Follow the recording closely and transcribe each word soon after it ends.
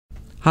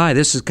Hi,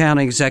 this is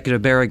County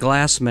Executive Barry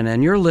Glassman,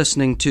 and you're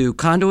listening to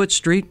Conduit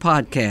Street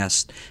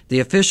Podcast, the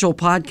official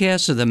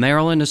podcast of the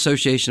Maryland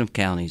Association of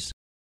Counties.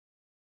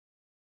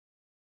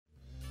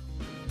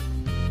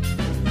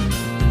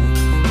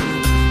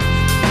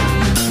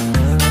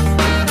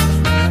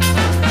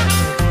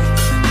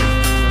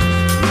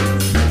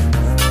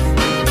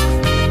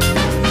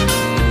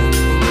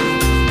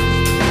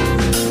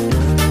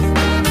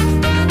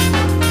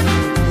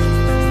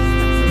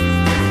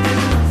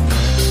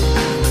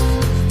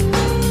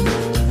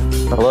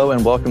 Hello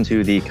and welcome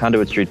to the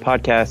Conduit Street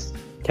Podcast.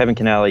 Kevin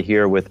Canale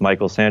here with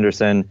Michael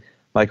Sanderson.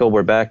 Michael,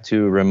 we're back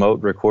to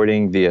remote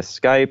recording via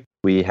Skype.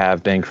 We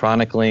have been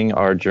chronicling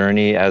our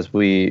journey as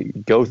we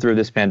go through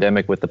this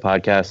pandemic with the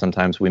podcast.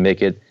 Sometimes we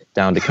make it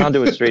down to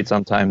Conduit Street.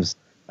 Sometimes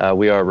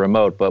we are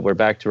remote, but we're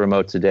back to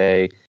remote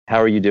today. How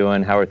are you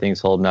doing? How are things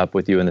holding up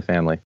with you and the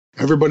family?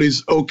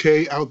 Everybody's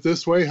okay out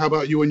this way. How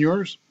about you and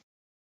yours?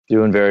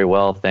 Doing very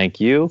well, thank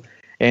you.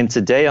 And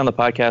today on the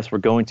podcast, we're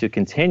going to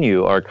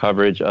continue our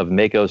coverage of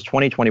MAKO's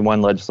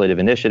 2021 legislative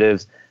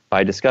initiatives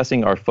by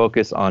discussing our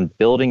focus on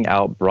building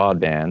out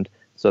broadband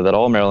so that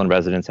all Maryland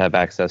residents have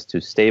access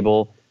to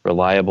stable,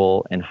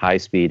 reliable, and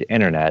high-speed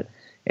internet.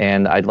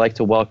 And I'd like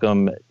to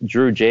welcome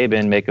Drew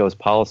Jabin, MAKO's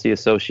policy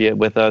associate,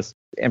 with us.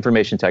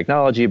 Information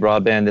technology,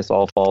 broadband, this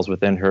all falls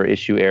within her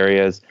issue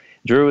areas.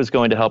 Drew is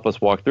going to help us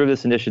walk through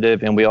this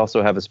initiative, and we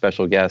also have a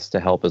special guest to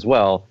help as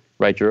well.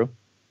 Right, Drew?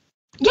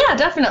 Yeah,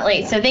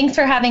 definitely. So thanks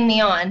for having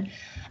me on.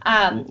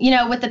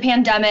 With the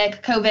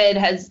pandemic, COVID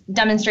has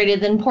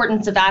demonstrated the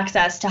importance of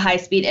access to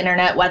high-speed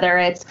internet, whether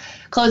it's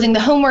closing the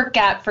homework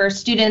gap for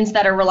students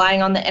that are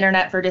relying on the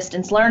internet for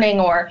distance learning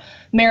or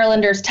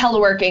Marylanders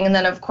teleworking. And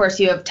then, of course,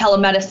 you have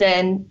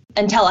telemedicine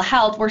and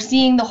telehealth. We're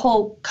seeing the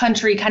whole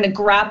country kind of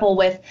grapple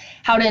with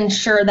how to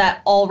ensure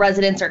that all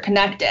residents are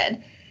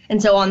connected.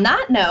 And so on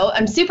that note,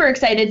 I'm super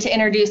excited to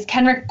introduce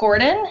Kenrick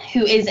Gordon,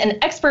 who is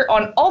an expert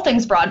on all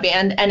things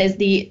broadband and is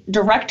the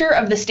director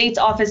of the state's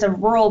Office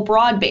of Rural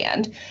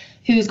Broadband,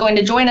 who's going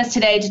to join us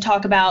today to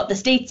talk about the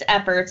state's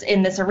efforts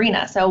in this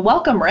arena. So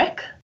welcome,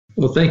 Rick.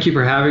 Well, thank you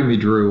for having me,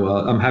 Drew.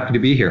 I'm happy to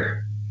be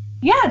here.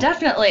 Yeah,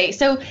 definitely.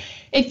 So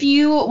if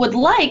you would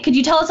like, could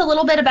you tell us a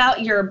little bit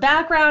about your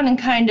background and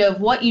kind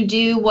of what you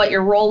do, what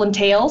your role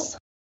entails?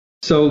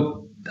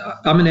 So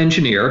I'm an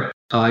engineer.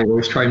 I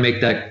always try and make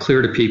that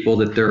clear to people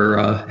that they're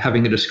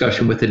having a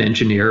discussion with an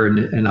engineer,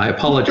 and I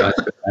apologize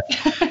for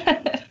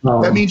that.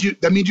 That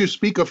means you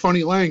speak a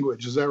funny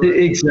language, is that right?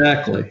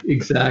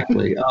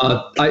 Exactly.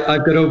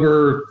 I've got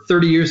over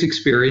 30 years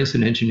experience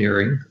in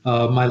engineering.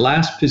 My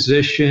last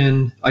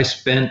position, I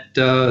spent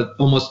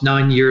almost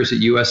 9 years at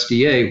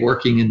USDA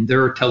working in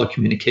their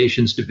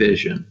telecommunications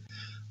division.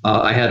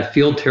 I had a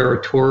field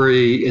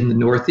territory in the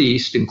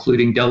Northeast,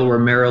 including Delaware,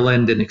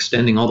 Maryland, and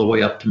extending all the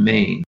way up to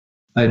Maine.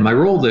 In my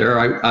role there,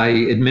 I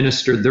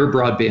administered their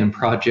broadband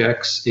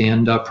projects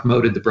and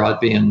promoted the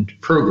broadband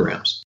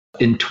programs.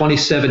 In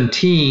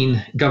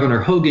 2017, Governor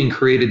Hogan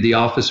created the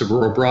Office of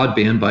Rural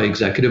Broadband by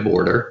executive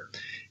order,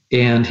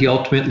 and he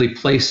ultimately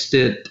placed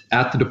it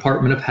at the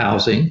Department of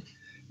Housing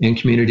and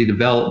Community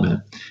Development.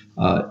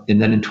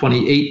 And then in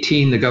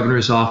 2018, the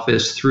governor's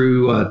office,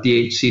 through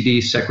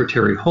DHCD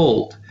Secretary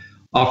Holt,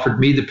 offered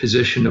me the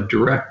position of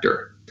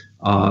director.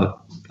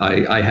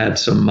 I had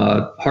some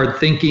hard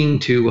thinking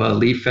to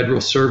leave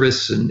federal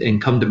service and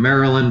come to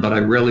Maryland, but I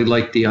really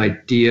liked the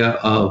idea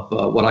of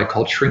what I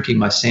call shrinking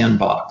my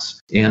sandbox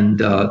and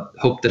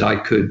hoped that I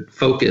could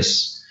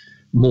focus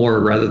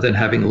more rather than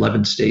having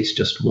 11 states,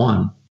 just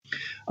one.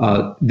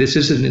 This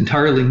is an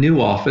entirely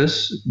new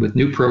office with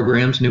new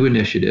programs, new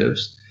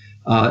initiatives.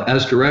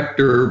 As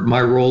director, my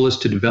role is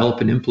to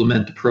develop and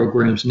implement the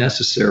programs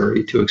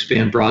necessary to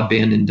expand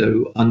broadband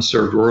into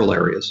unserved rural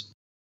areas.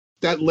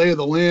 That lay of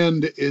the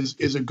land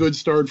is a good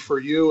start for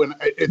you, and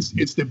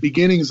it's the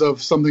beginnings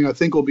of something I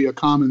think will be a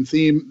common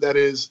theme. That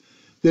is,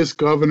 this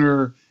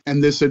governor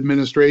and this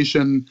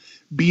administration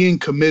being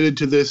committed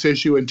to this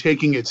issue and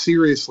taking it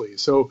seriously.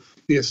 So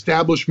the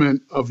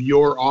establishment of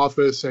your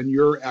office and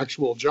your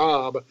actual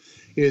job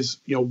is,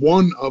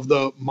 one of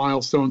the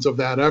milestones of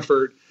that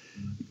effort.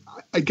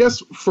 I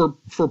guess for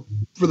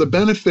the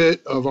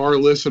benefit of our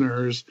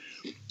listeners,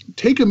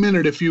 take a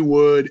minute, if you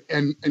would,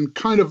 and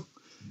kind of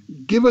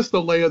give us the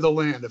lay of the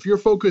land. If your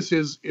focus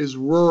is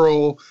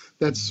rural,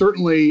 that's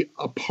certainly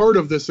a part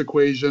of this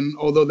equation,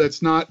 although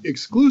that's not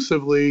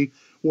exclusively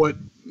what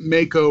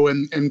MAKO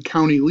and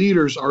county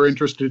leaders are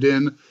interested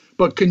in.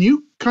 But can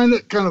you kind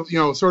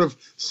of sort of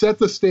set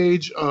the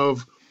stage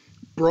of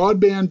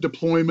broadband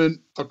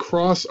deployment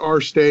across our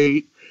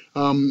state?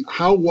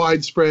 How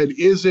widespread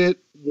is it?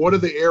 What do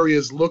the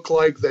areas look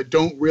like that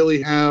don't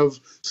really have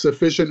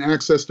sufficient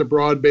access to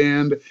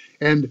broadband?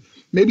 And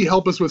maybe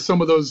help us with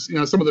some of those,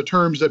 some of the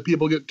terms that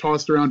people get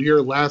tossed around here,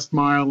 last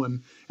mile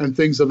and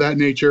things of that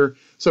nature.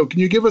 So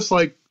can you give us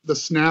like the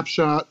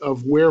snapshot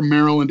of where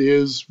Maryland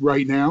is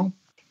right now?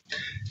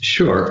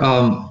 Sure.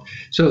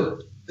 So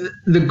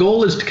the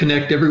goal is to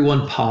connect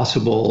everyone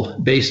possible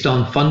based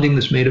on funding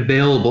that's made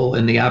available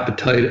and the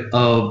appetite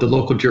of the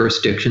local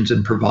jurisdictions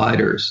and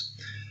providers.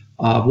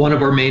 One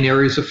of our main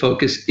areas of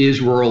focus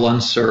is rural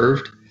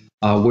unserved,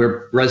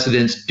 where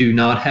residents do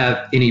not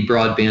have any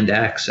broadband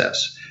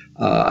access.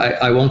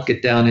 I won't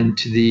get down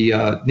into the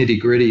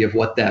nitty-gritty of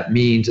what that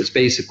means. It's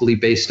basically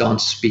based on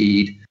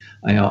speed.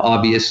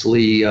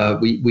 Obviously,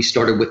 we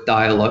started with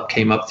dial-up,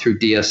 came up through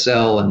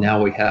DSL, and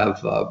now we have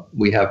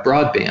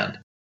broadband.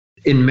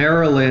 In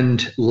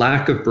Maryland,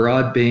 lack of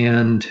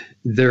broadband,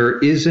 there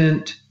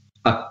isn't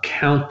a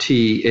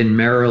county in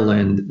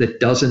Maryland that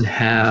doesn't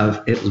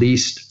have at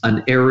least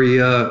an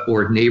area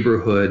or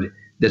neighborhood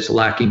that's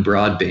lacking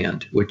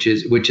broadband, which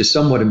is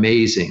somewhat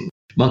amazing.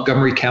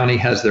 Montgomery County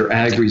has their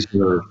ag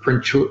reserve.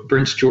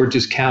 Prince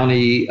George's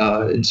County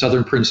in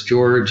southern Prince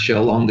George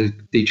along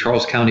the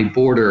Charles County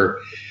border,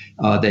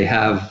 they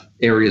have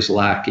areas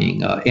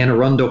lacking. Anne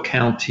Arundel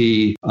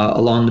County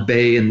along the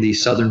bay in the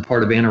southern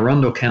part of Anne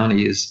Arundel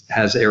County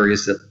has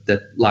areas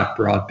that lack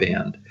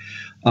broadband.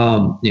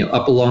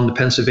 Up along the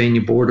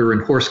Pennsylvania border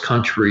and horse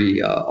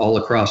country, all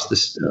across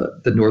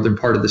the northern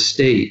part of the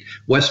state,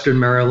 Western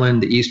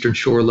Maryland, the Eastern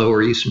Shore,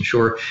 Lower Eastern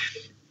Shore,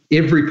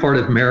 every part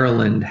of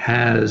Maryland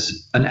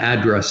has an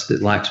address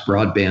that lacks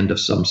broadband of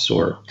some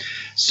sort.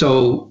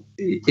 So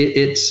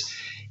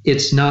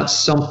it's not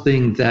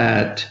something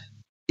that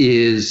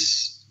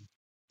is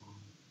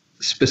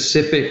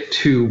specific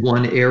to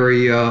one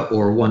area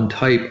or one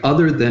type,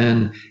 other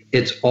than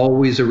it's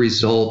always a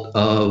result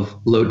of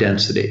low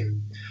density.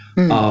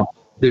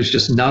 There's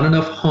just not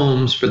enough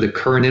homes for the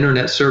current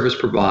internet service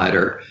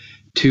provider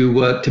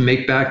to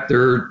make back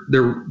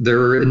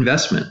their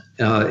investment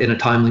in a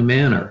timely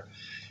manner.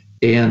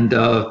 And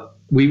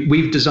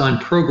we've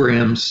designed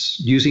programs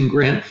using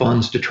grant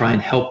funds to try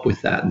and help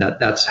with that. And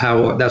that's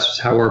how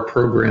our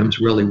programs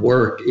really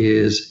work.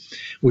 Is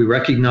we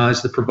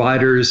recognize the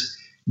providers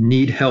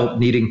need help,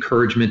 need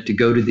encouragement to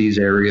go to these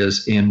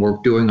areas, and we're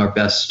doing our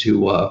best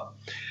to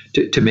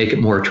make it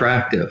more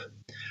attractive.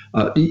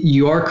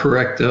 You are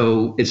correct,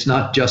 though. It's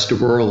not just a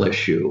rural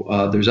issue.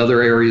 There's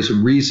other areas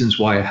and reasons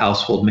why a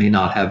household may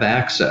not have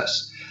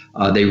access.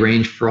 They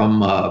range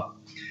from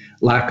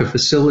lack of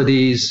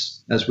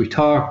facilities, as we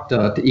talked,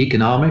 to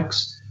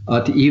economics,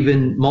 to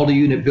even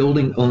multi-unit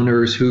building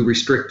owners who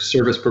restrict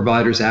service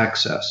providers'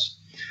 access.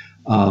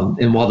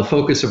 And while the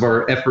focus of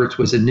our efforts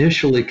was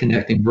initially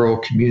connecting rural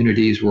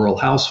communities, rural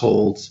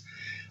households,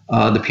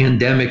 the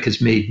pandemic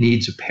has made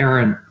needs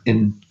apparent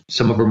in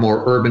some of our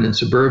more urban and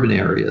suburban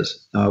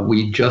areas.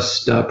 We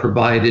just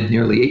provided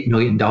nearly $8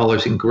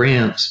 million in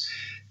grants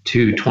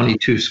to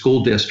 22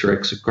 school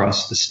districts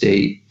across the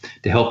state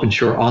to help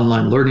ensure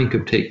online learning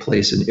could take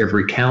place in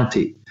every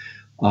county.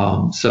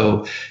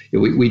 So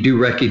we do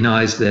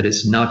recognize that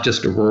it's not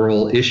just a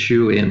rural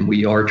issue, and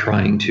we are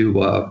trying to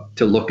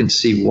look and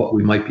see what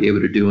we might be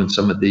able to do in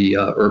some of the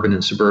urban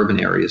and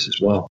suburban areas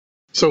as well.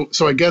 So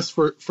I guess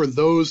for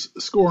those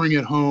scoring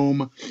at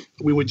home,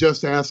 we would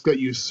just ask that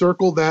you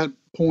circle that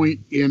point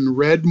in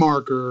red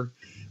marker,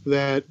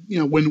 that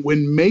when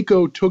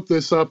MACo took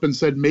this up and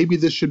said maybe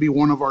this should be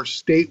one of our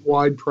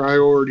statewide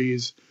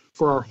priorities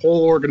for our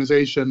whole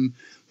organization,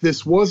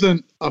 this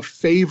wasn't a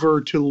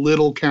favor to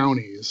little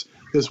counties.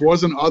 This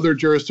wasn't other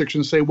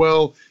jurisdictions say,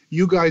 well,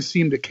 you guys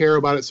seem to care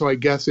about it, so I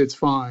guess it's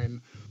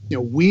fine.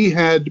 We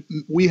had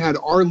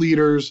our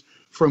leaders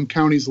from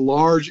counties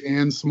large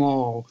and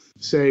small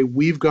say,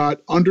 we've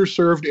got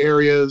underserved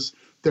areas,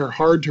 they're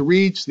hard to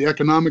reach, the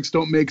economics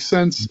don't make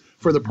sense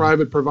for the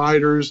private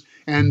providers,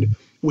 and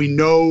we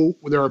know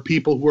there are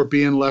people who are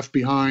being left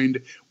behind.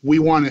 We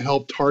want to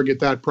help target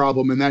that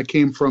problem, and that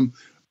came from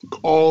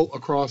all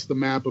across the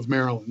map of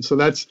Maryland. So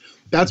that's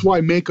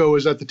why MACo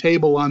is at the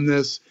table on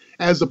this,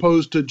 as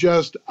opposed to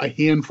just a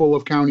handful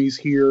of counties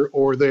here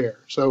or there.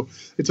 So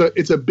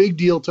it's a big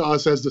deal to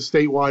us as the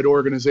statewide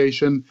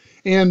organization,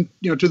 and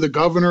to the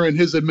governor and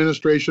his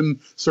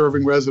administration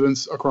serving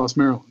residents across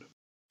Maryland.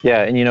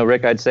 Yeah, and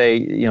Rick, I'd say,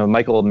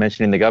 Michael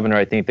mentioning the governor,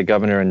 I think the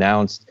governor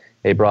announced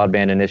a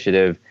broadband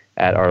initiative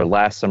at our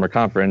last summer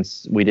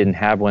conference. We didn't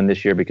have one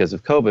this year because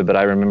of COVID, but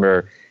I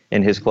remember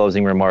in his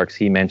closing remarks,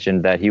 he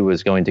mentioned that he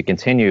was going to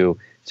continue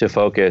to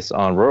focus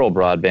on rural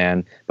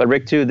broadband. But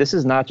Rick, too, this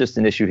is not just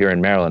an issue here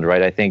in Maryland,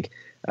 right? I think,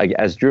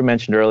 as Drew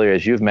mentioned earlier,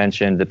 as you've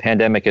mentioned, the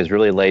pandemic has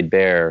really laid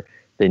bare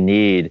the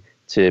need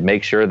to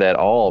make sure that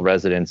all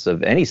residents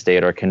of any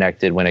state are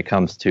connected when it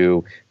comes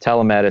to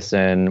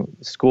telemedicine,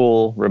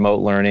 school,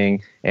 remote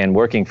learning, and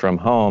working from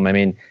home. I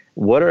mean,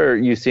 what are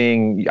you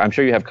seeing? I'm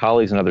sure you have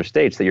colleagues in other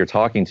states that you're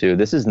talking to.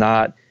 This is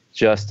not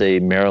just a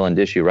Maryland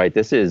issue, right?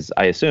 This is,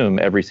 I assume,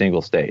 every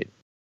single state.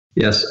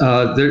 Yes,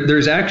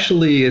 there's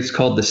actually, it's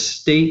called the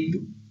State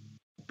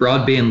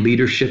Broadband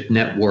Leadership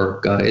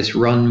Network. It's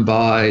run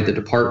by the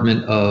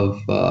Department of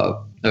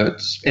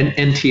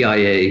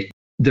NTIA.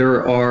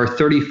 There are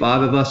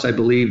 35 of us, I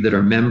believe, that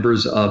are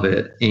members of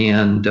it.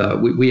 And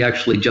we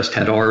actually just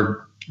had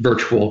our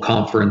virtual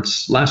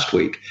conference last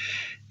week.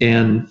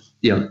 And,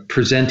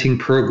 presenting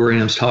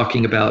programs,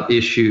 talking about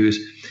issues.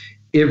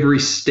 Every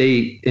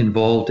state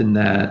involved in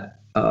that,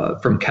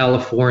 from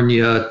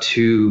California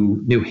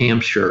to New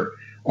Hampshire,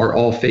 are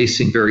all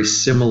facing very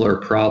similar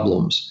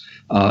problems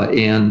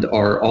and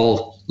are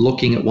all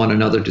looking at one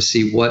another to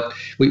see what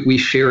we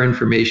share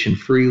information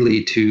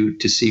freely to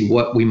see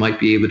what we might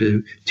be able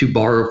to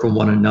borrow from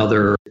one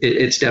another.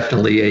 It's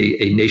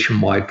definitely a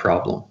nationwide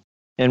problem.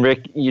 And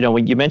Rick,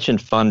 when you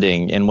mentioned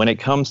funding, and when it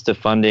comes to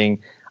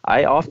funding,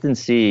 I often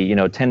see,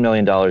 $10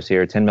 million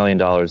here, $10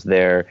 million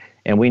there,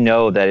 and we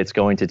know that it's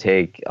going to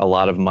take a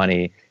lot of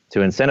money to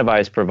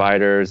incentivize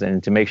providers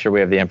and to make sure we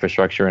have the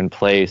infrastructure in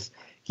place.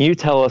 Can you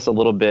tell us a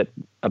little bit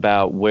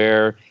about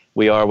where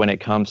we are when it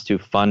comes to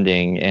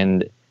funding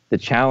and the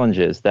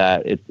challenges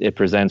that it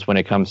presents when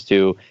it comes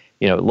to,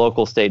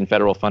 local, state, and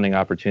federal funding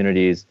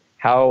opportunities?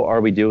 How are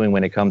we doing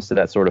when it comes to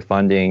that sort of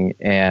funding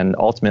and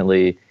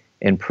ultimately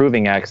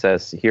improving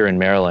access here in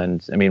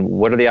Maryland? I mean,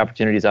 what are the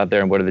opportunities out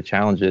there and what are the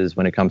challenges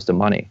when it comes to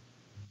money?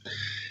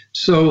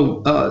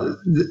 So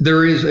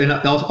there is, and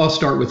I'll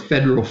start with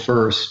federal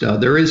first.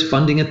 There is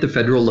funding at the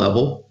federal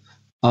level.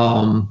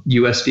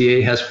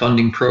 USDA has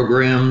funding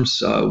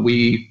programs.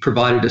 We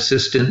provided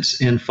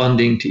assistance and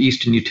funding to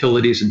Eastern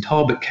Utilities in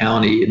Talbot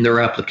County in their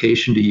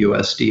application to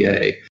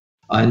USDA.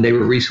 And they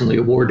were recently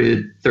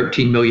awarded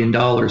 $13 million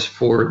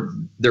for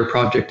their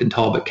project in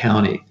Talbot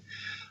County.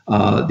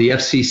 The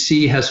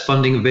FCC has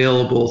funding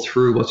available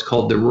through what's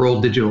called the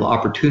Rural Digital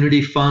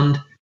Opportunity Fund,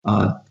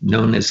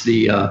 known as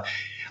the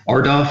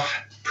RDOF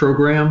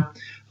program.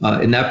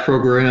 In that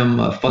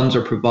program, funds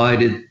are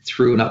provided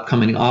through an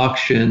upcoming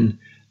auction,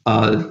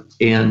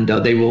 and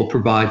they will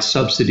provide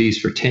subsidies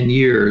for 10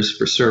 years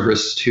for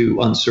service to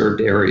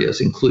unserved areas,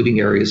 including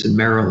areas in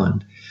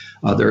Maryland.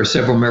 There are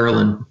several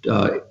Maryland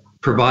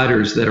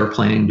providers that are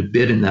planning to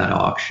bid in that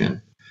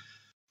auction.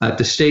 At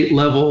the state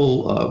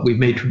level, we've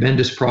made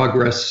tremendous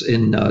progress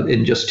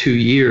in just 2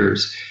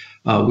 years.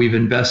 We've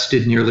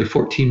invested nearly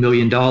 $14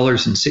 million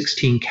in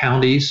 16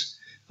 counties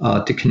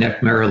to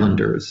connect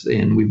Marylanders.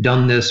 And we've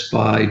done this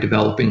by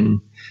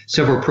developing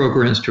several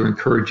programs to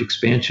encourage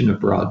expansion of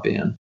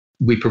broadband.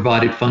 We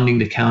provided funding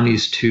to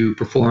counties to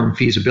perform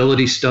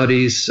feasibility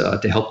studies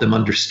to help them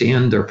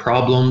understand their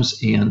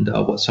problems and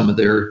what some of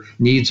their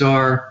needs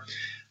are.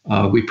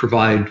 We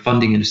provide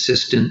funding and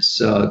assistance,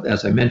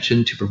 as I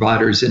mentioned, to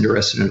providers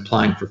interested in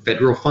applying for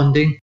federal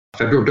funding.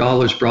 Federal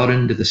dollars brought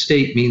into the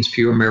state means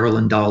fewer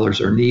Maryland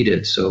dollars are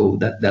needed, so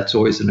that's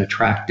always an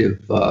attractive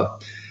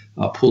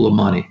pool of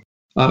money.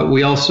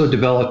 We also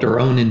developed our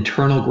own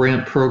internal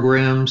grant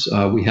programs.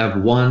 We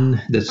have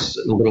one that's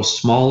a little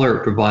smaller.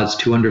 It provides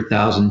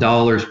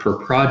 $200,000 per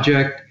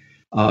project,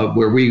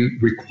 where we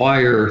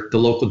require the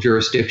local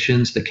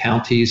jurisdictions, the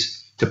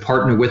counties, to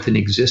partner with an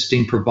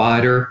existing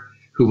provider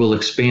who will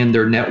expand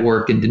their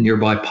network into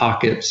nearby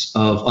pockets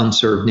of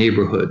unserved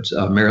neighborhoods.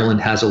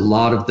 Maryland has a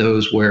lot of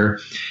those where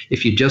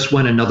if you just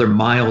went another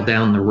mile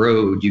down the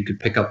road, you could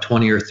pick up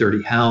 20 or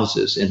 30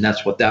 houses, and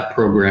that's what that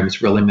program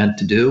is really meant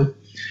to do.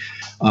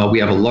 We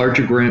have a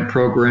larger grant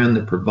program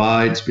that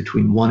provides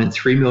between $1 and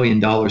 $3 million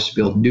to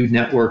build new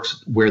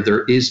networks where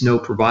there is no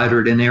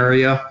provider in an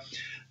area.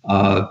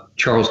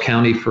 Charles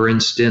County, for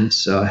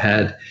instance,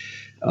 has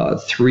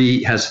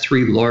three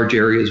large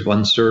areas of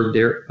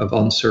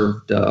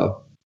unserved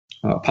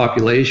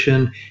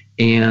population,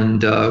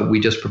 and we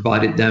just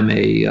provided them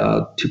a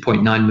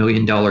 $2.9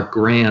 million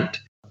grant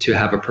to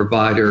have a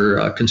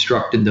provider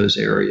construct in those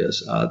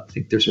areas. I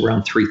think there's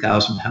around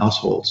 3,000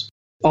 households.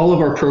 All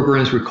of our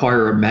programs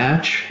require a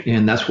match,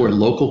 and that's where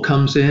local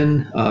comes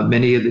in.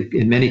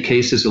 In many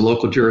cases, the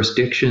local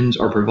jurisdictions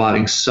are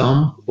providing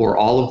some or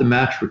all of the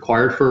match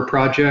required for a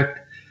project.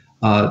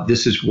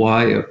 This is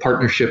why a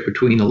partnership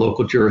between a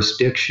local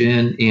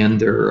jurisdiction and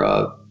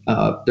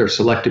their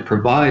selected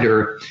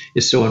provider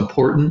is so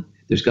important.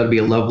 There's got to be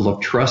a level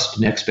of trust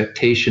and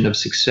expectation of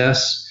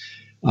success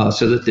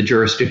so that the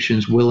jurisdiction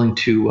is willing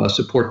to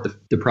support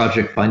the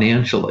project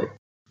financially.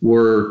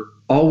 We're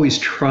always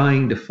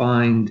trying to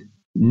find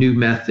new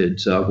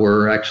methods.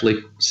 We're actually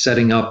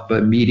setting up a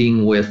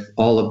meeting with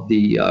all of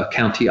the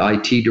county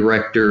IT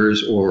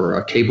directors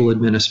or cable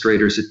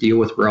administrators that deal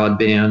with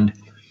broadband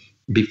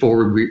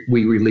before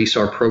we release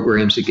our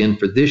programs again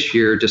for this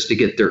year, just to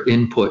get their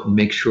input and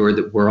make sure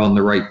that we're on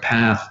the right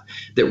path,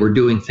 that we're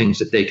doing things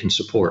that they can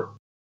support.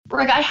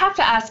 Rick, I have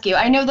to ask you,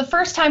 I know the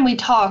first time we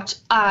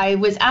talked, I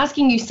was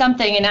asking you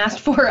something and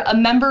asked for a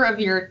member of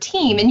your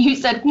team, and you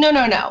said,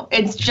 no,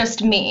 it's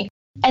just me.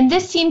 And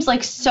this seems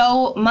like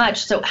so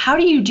much. So how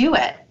do you do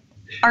it?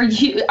 Are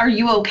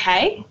you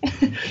okay?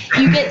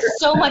 You get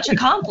so much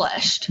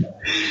accomplished.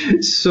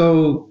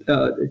 So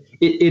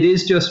it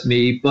is just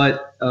me,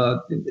 but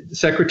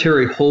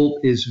Secretary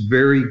Holt is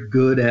very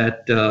good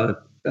at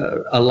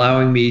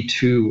allowing me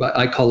to,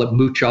 I call it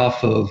mooch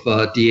off of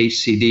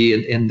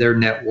DHCD and their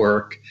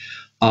network.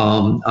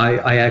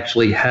 I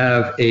actually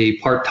have a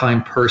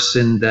part-time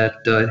person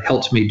that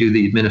helps me do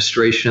the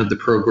administration of the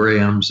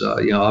programs.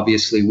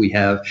 Obviously we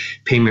have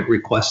payment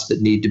requests that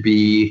need to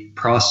be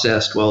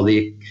processed. Well,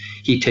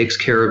 he takes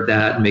care of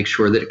that and makes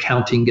sure that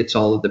accounting gets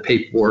all of the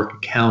paperwork,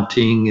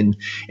 accounting and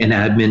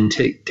admin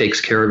takes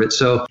care of it.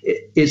 So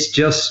it's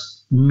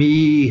just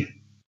me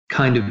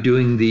kind of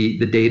doing the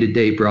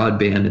day-to-day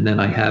broadband, and then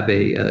I have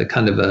a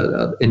kind of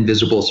a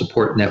invisible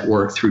support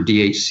network through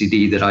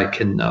DHCD that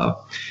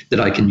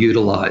I can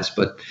utilize.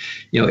 But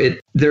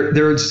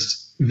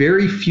there's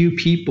very few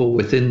people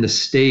within the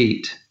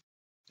state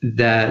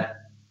that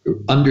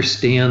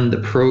understand the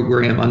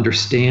program,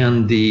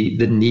 understand the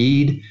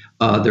need.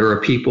 There are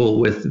people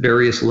with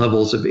various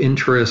levels of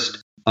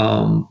interest.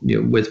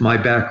 With my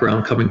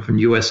background coming from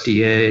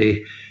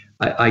USDA,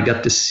 I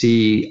got to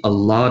see a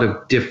lot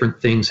of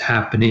different things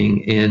happening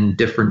in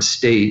different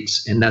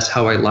states, and that's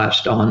how I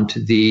latched on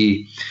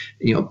to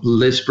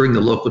let's bring the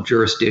local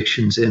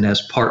jurisdictions in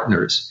as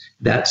partners.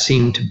 That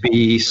seemed to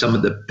be some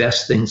of the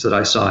best things that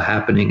I saw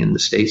happening in the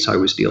states I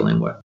was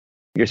dealing with.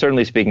 You're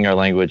certainly speaking our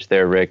language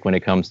there, Rick, when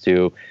it comes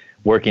to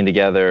working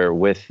together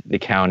with the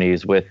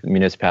counties, with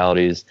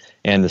municipalities,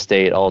 and the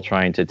state, all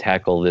trying to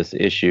tackle this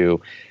issue.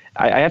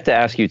 I have to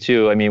ask you,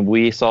 too, I mean,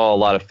 we saw a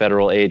lot of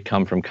federal aid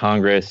come from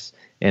Congress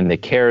in the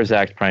CARES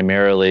Act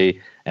primarily,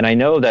 and I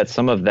know that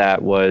some of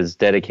that was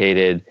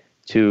dedicated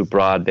to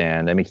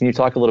broadband. I mean, can you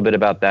talk a little bit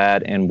about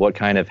that and what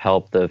kind of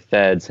help the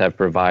feds have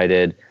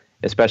provided,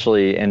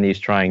 especially in these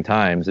trying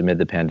times amid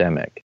the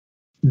pandemic?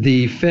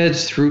 The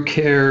feds, through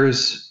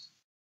CARES,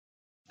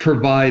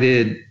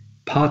 provided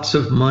pots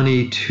of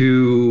money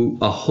to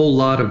a whole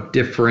lot of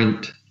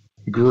different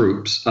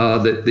groups.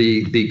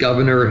 The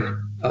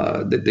governor,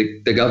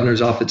 the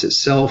governor's office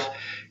itself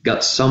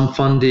got some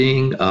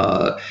funding.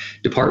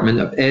 Department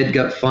of Ed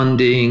got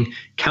funding.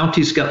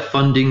 Counties got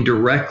funding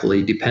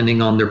directly,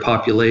 depending on their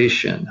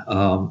population.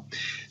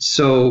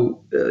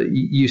 So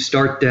you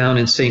start down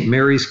in St.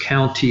 Mary's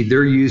County.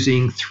 They're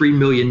using $3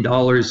 million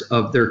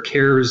of their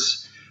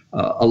CARES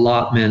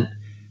allotment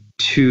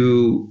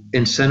to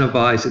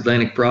incentivize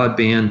Atlantic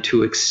Broadband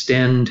to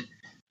extend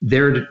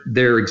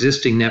their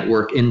existing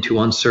network into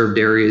unserved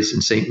areas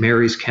in St.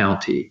 Mary's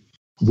County.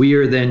 We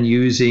are then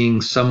using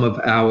some of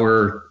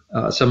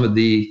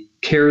the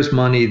CARES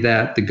money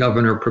that the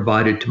governor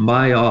provided to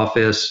my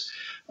office,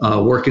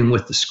 working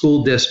with the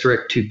school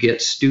district to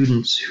get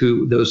students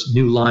who those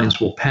new lines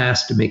will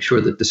pass, to make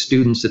sure that the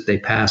students that they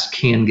pass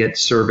can get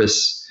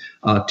service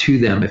to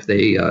them if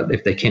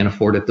they can't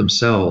afford it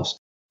themselves.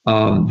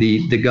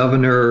 The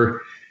governor,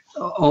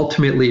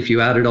 ultimately, if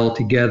you add it all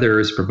together,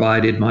 has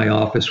provided my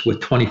office with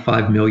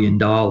 $25 million.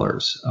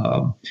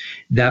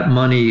 That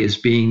money is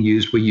being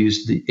used. We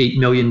used the $8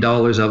 million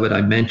of it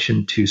I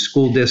mentioned to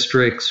school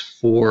districts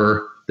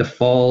for the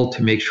fall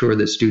to make sure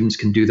that students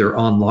can do their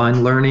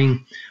online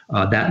learning.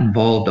 That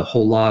involved a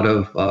whole lot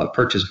of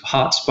purchase of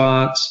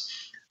hotspots.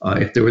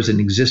 If there was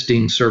an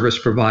existing service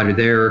provider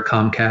there,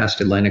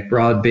 Comcast, Atlantic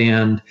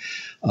Broadband,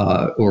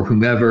 or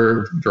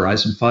whomever,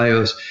 Verizon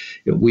Fios,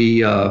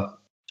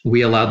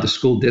 we allowed the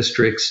school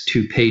districts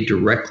to pay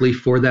directly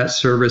for that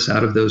service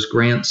out of those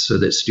grants so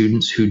that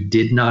students who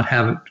did not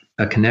have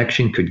a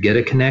connection could get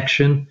a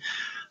connection.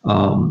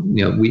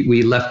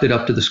 We left it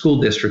up to the school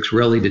districts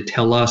really to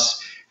tell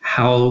us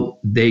how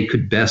they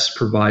could best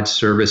provide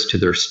service to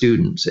their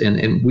students.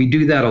 And we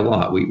do that a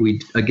lot.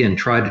 We again,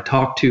 try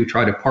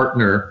to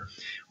partner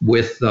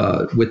with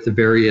the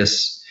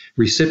various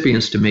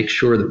recipients to make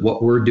sure that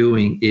what we're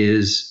doing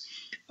is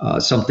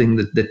something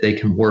that they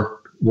can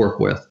work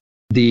with.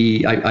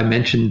 I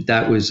mentioned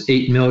that was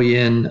 $8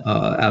 million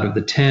out of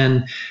the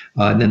 10.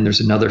 And then there's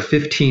another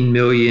 $15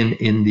 million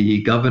in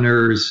the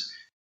governor's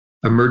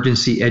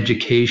emergency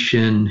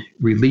education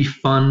relief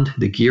fund,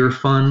 the GEAR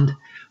fund.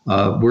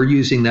 We're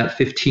using that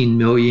 $15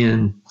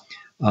 million.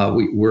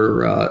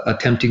 We're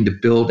attempting to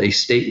build a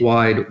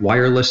statewide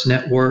wireless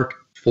network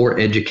for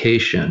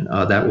education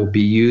that will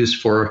be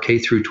used for K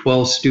through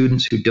 12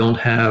 students who don't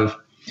have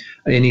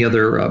any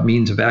other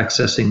means of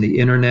accessing the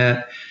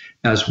internet,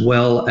 as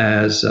well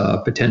as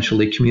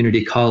potentially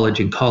community college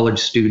and college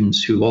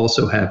students who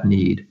also have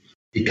need.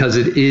 Because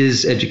it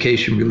is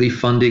education relief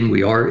funding,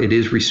 it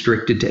is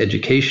restricted to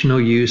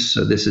educational use.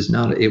 So this is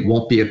it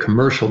won't be a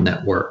commercial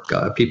network.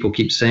 People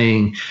keep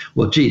saying,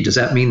 well, gee, does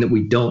that mean that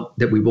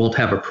we won't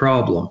have a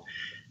problem?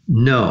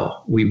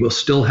 No, we will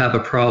still have a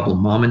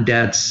problem. Mom and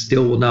dad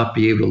still will not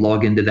be able to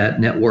log into that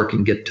network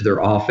and get to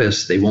their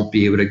office. They won't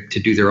be able to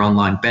do their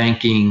online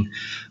banking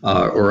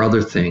or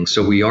other things.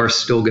 So we are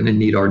still going to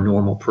need our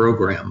normal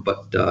program.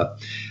 But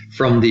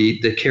from the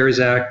CARES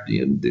Act,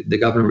 the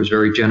governor was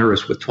very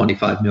generous with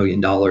 $25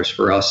 million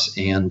for us,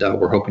 and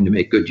we're hoping to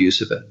make good use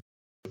of it.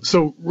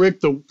 So, Rick,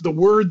 the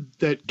word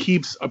that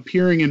keeps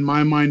appearing in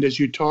my mind as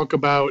you talk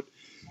about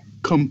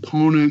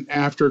component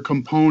after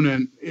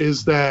component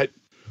is that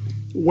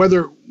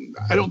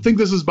I don't think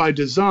this is by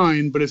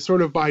design, but it's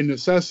sort of by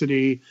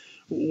necessity.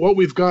 What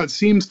we've got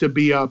seems to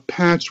be a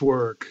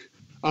patchwork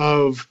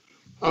of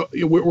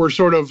we're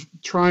sort of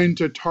trying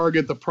to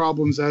target the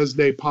problems as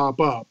they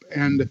pop up.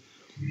 And,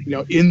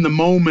 in the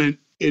moment,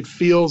 it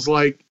feels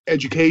like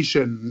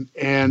education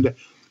and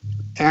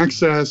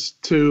access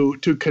to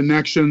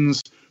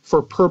connections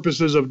for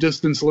purposes of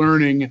distance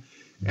learning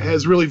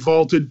has really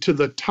vaulted to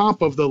the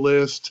top of the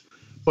list.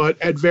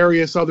 But at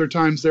various other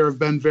times, there have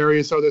been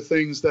various other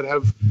things that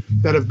have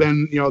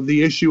been,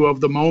 the issue of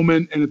the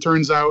moment. And it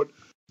turns out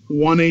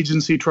one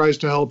agency tries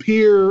to help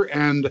here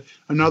and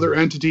another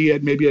entity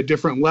at maybe a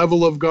different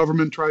level of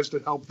government tries to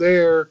help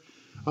there.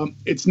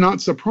 It's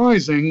not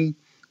surprising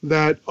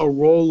that a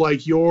role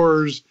like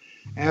yours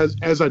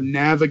as a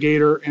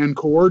navigator and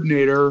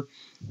coordinator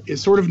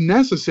is sort of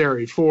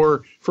necessary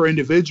for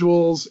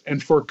individuals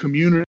and for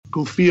communities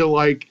who feel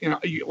like,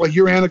 like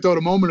your anecdote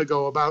a moment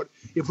ago about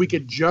if we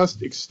could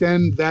just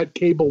extend that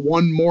cable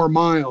one more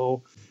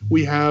mile,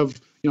 we have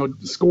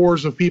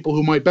scores of people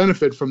who might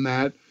benefit from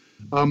that.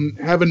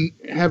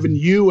 Having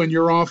you and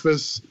your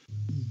office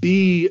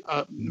be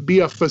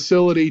a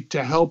facility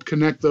to help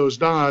connect those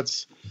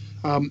dots.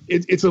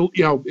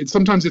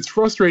 Sometimes it's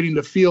frustrating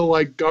to feel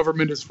like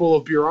government is full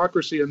of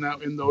bureaucracy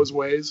in those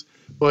ways,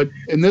 but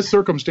in this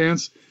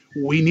circumstance,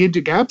 we need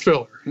a gap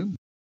filler.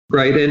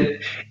 Right,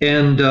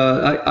 and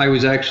I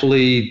was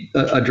actually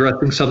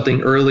addressing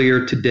something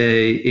earlier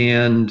today,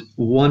 and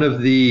one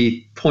of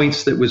the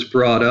points that was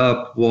brought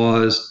up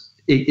was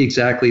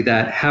exactly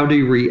that. How do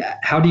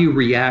you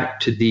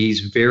react to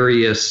these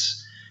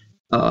various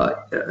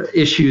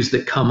issues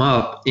that come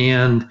up?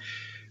 And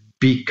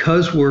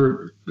because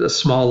we're a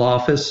small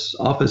office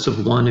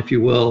of one, if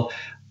you will,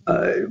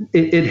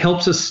 it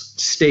helps us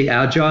stay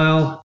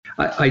agile.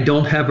 I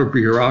don't have a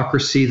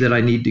bureaucracy that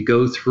I need to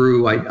go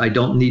through. I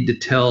don't need to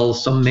tell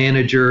some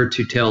manager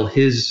to tell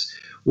his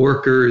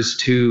workers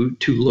to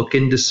look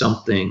into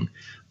something.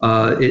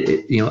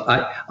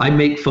 I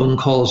make phone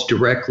calls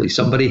directly.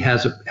 Somebody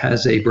has a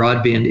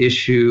broadband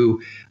issue.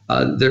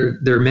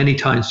 They're many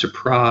times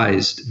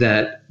surprised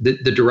that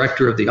the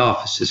director of the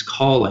office is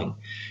calling.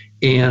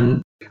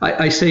 And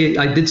I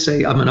did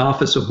say I'm an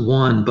office of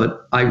one,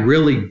 but I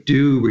really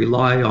do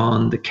rely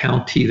on the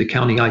county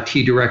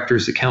IT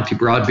directors, the county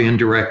broadband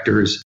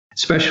directors,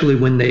 especially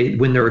when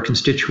there are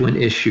constituent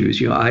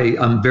issues.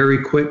 I'm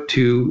very quick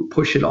to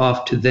push it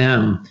off to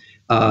them.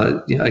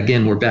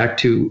 Again, we're back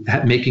to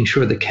making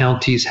sure the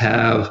counties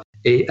have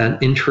an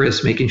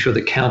interest, making sure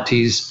the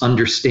counties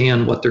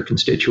understand what their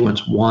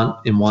constituents want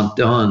and want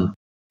done.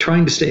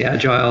 Trying to stay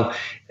agile,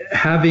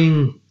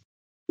 having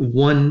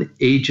one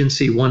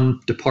agency, one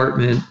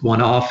department,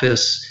 one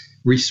office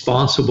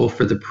responsible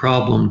for the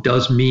problem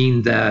does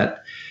mean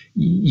that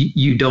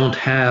you don't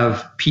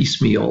have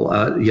piecemeal.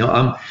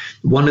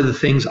 One of the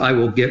things I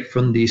will get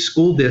from the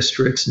school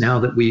districts now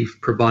that we've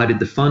provided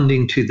the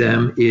funding to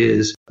them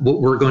is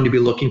what we're going to be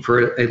looking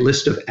for a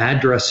list of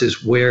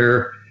addresses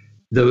where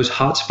those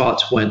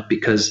hotspots went,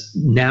 because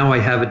now I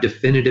have a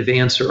definitive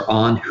answer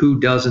on who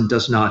does and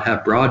does not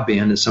have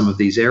broadband in some of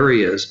these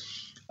areas.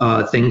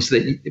 Things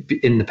that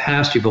in the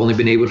past you've only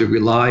been able to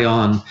rely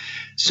on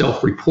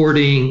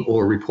self-reporting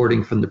or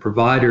reporting from the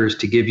providers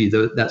to give you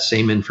that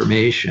same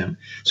information.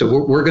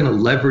 So we're going to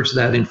leverage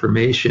that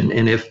information.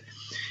 And if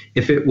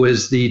it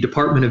was the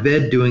Department of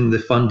Ed doing the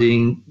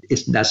funding,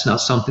 that's not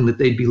something that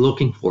they'd be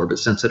looking for. But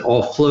since it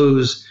all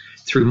flows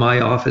through my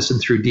office and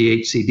through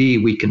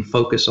DHCD, we can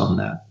focus on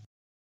that.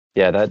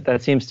 Yeah,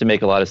 that seems to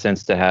make a lot of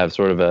sense, to have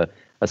sort of a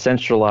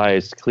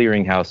centralized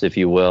clearinghouse, if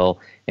you will.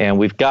 And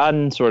we've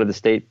gotten sort of the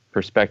state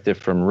perspective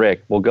from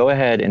Rick. We'll go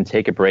ahead and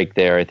take a break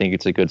there. I think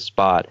it's a good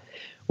spot.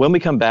 When we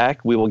come back,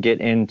 we will get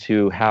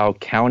into how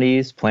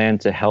counties plan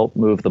to help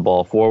move the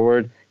ball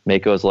forward,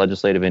 MAKO's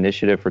legislative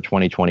initiative for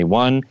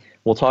 2021.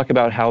 We'll talk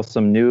about how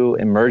some new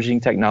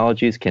emerging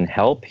technologies can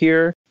help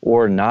here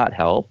or not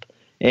help.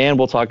 And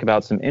we'll talk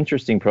about some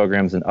interesting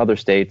programs in other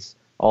states,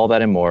 all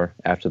that and more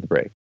after the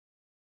break.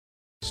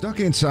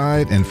 Stuck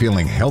inside and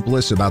feeling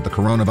helpless about the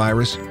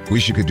coronavirus?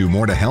 Wish you could do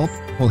more to help?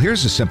 Well,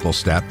 here's a simple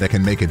step that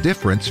can make a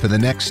difference for the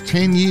next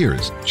 10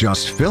 years.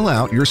 Just fill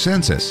out your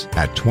census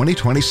at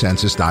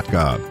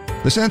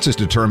 2020census.gov. The census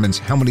determines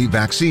how many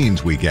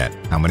vaccines we get,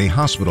 how many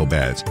hospital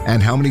beds,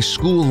 and how many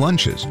school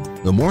lunches.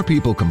 The more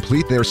people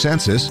complete their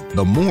census,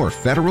 the more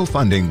federal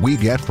funding we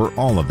get for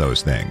all of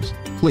those things.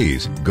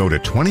 Please go to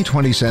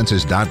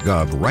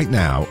 2020census.gov right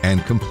now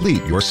and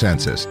complete your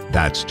census.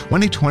 That's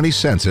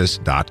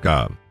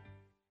 2020census.gov.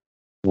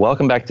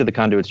 Welcome back to the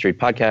Conduit Street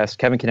podcast.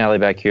 Kevin Canale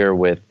back here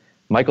with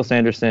Michael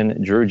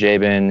Sanderson, Drew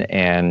Jabin,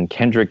 and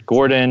Kendrick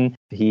Gordon.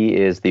 He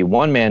is the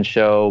one-man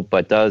show,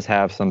 but does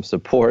have some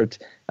support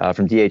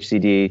from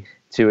DHCD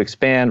to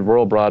expand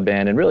rural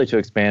broadband and really to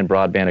expand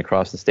broadband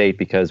across the state,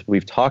 because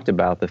we've talked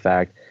about the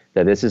fact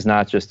that this is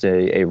not just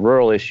a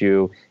rural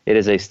issue. It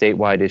is a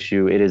statewide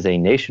issue. It is a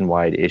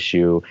nationwide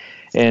issue.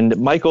 And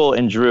Michael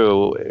and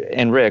Drew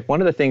and Rick, one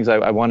of the things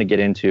I want to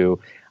get into,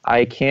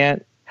 I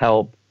can't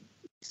help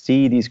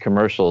see these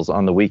commercials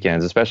on the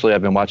weekends. Especially,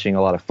 I've been watching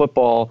a lot of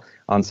football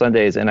on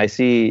Sundays, and I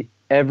see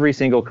every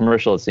single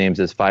commercial, it seems,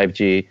 is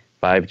 5G,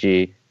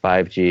 5G,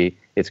 5G.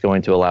 It's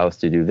going to allow us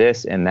to do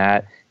this and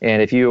that.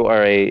 And if you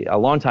are a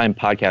longtime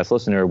podcast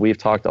listener, we've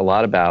talked a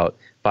lot about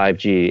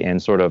 5G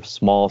and sort of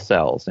small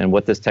cells and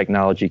what this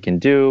technology can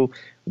do.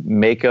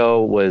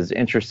 MAKO was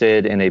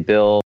interested in a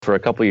bill for a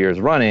couple years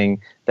running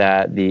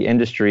that the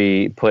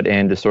industry put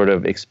in to sort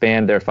of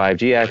expand their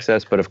 5G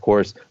access, but of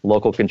course,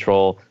 local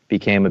control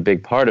became a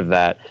big part of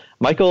that.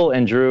 Michael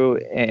and Drew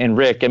and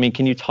Rick, I mean,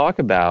 can you talk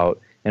about,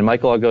 and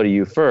Michael, I'll go to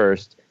you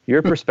first,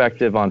 your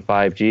perspective on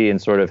 5G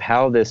and sort of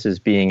how this is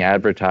being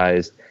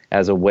advertised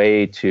as a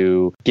way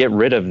to get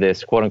rid of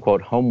this quote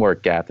unquote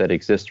homework gap that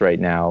exists right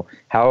now.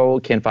 How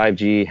can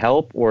 5G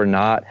help or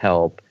not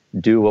help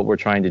do what we're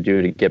trying to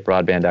do to get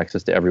broadband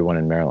access to everyone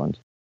in Maryland?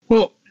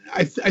 Well,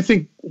 I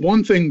think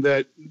one thing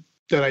that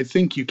I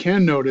think you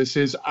can notice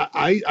is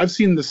I've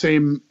seen the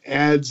same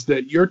ads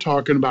that you're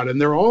talking about, and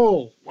they're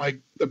all like,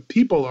 the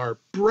people are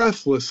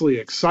breathlessly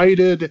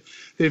excited.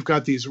 They've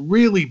got these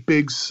really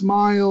big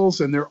smiles,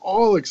 and they're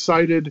all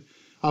excited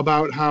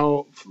about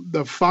how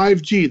the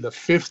 5G, the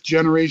fifth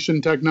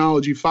generation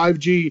technology,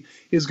 5G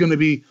is going to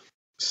be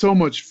so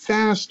much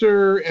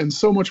faster and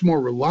so much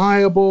more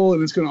reliable,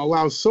 and it's going to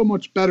allow so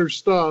much better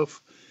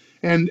stuff.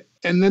 And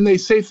then they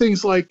say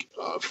things like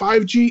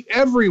 5G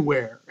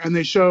everywhere, and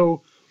they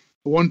show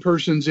one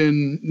person's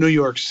in New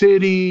York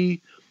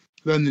City,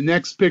 then the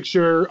next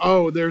picture,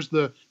 oh, there's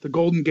the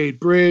Golden Gate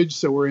Bridge,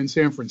 so we're in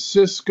San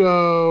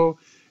Francisco,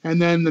 and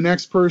then the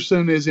next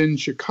person is in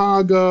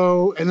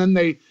Chicago, and then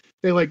they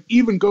like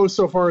even go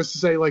so far as to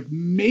say like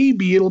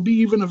maybe it'll be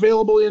even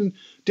available in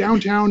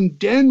downtown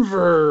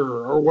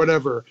Denver or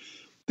whatever.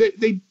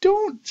 They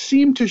don't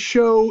seem to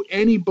show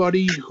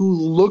anybody who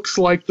looks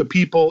like the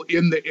people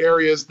in the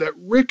areas that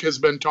Rick has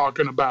been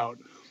talking about,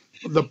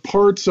 the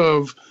parts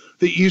of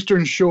the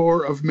Eastern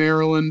Shore of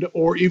Maryland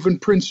or even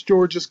Prince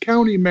George's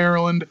County,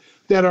 Maryland,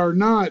 that are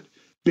not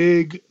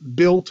big,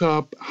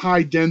 built-up,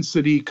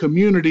 high-density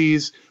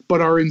communities,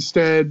 but are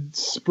instead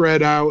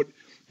spread out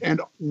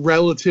and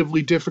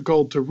relatively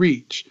difficult to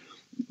reach.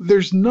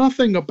 There's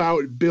nothing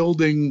about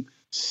building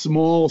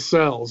small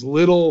cells,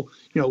 little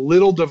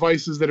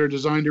devices that are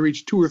designed to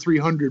reach 200 or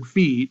 300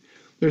 feet.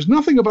 There's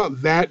nothing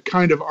about that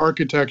kind of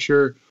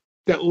architecture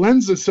that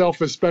lends itself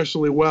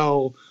especially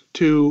well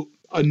to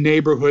a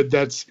neighborhood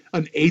that's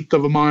an eighth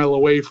of a mile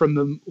away from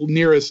the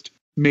nearest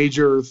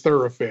major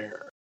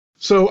thoroughfare.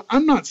 So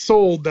I'm not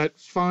sold that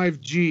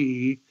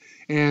 5G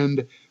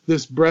and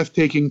this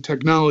breathtaking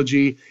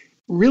technology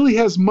really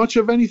has much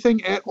of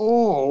anything at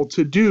all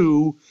to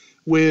do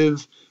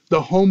with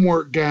the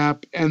homework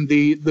gap and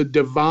the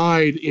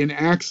divide in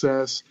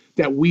access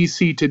that we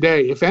see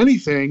today. If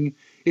anything,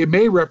 it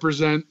may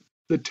represent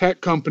the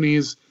tech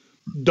companies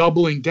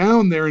doubling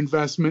down their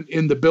investment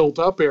in the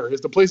built-up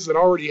areas. The places that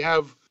already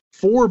have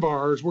 4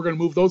 bars, we're going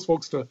to move those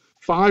folks to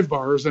 5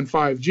 bars and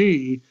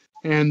 5G,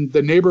 and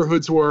the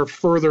neighborhoods who are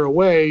further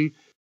away,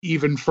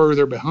 even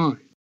further behind.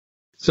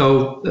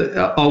 So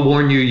I'll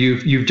warn you,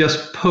 you've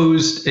just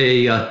posed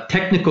a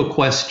technical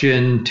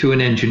question to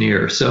an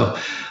engineer. So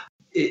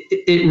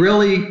it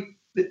really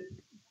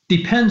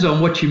depends on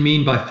what you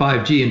mean by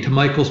 5G. And to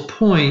Michael's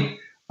point,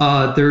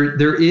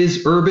 there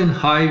is urban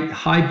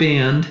high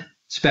band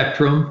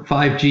spectrum,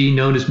 5G,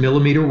 known as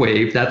millimeter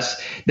wave.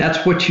 That's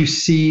what you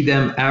see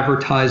them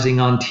advertising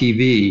on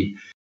TV.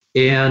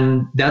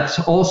 And that's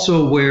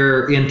also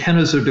where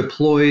antennas are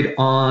deployed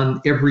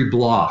on every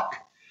block.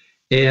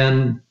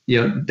 And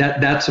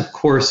that's of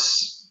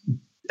course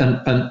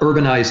an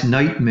urbanized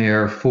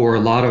nightmare for a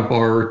lot of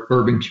our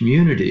urban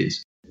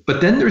communities.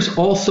 But then there's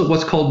also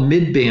what's called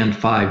mid-band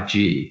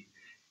 5G.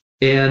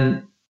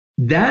 And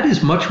that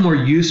is much more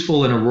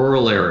useful in a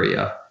rural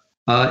area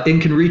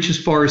and can reach as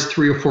far as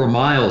 3 or 4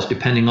 miles,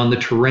 depending on the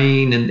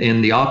terrain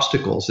and the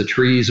obstacles, the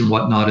trees and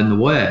whatnot in the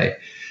way.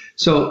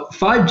 So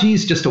 5G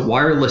is just a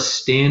wireless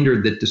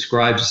standard that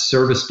describes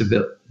service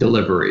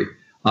delivery.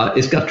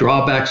 It's got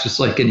drawbacks just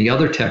like any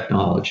other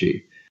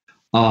technology.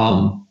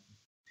 The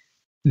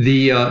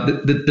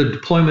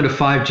deployment of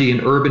 5G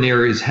in urban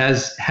areas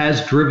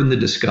has driven the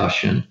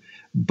discussion.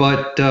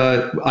 But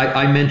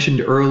I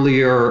mentioned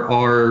earlier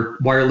our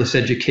wireless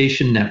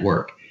education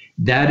network.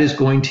 That is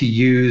going to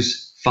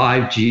use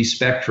 5G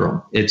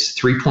spectrum. It's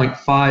 3.5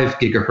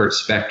 gigahertz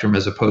spectrum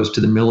as opposed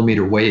to the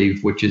millimeter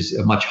wave, which is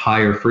a much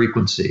higher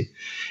frequency.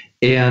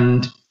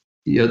 And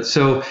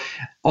so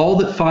all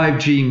that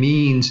 5G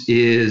means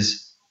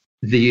is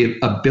the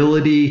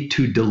ability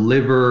to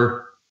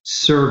deliver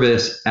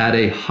service at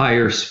a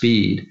higher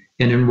speed.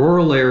 And in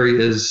rural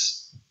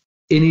areas,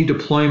 any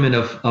deployment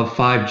of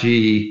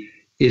 5G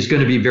is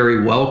going to be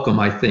very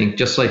welcome, I think,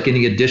 just like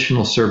any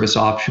additional service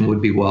option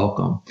would be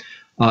welcome.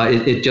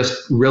 It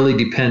just really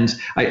depends.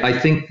 I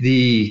think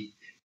the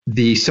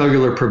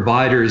cellular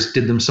providers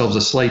did themselves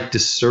a slight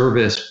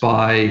disservice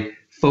by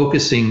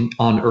focusing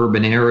on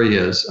urban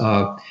areas.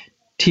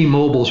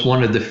 T-Mobile is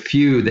one of the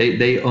few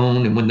they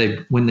own, and when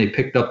they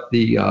picked up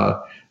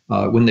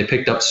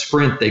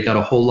Sprint, they got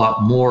a whole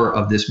lot more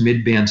of this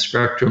mid-band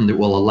spectrum that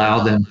will allow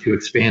them to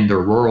expand their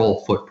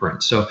rural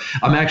footprint. So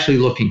I'm actually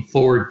looking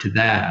forward to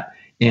that,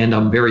 and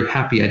I'm very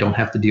happy I don't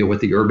have to deal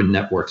with the urban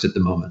networks at the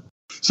moment.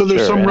 So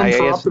there's some room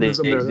for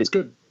optimism there. That's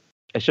good.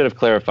 I should have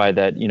clarified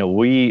that,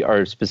 we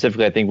are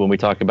specifically, I think when we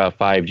talk about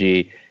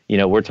 5G,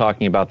 we're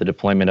talking about the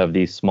deployment of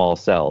these small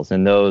cells.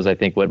 And those, I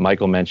think what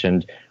Michael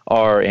mentioned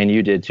are, and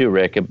you did too,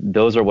 Rick,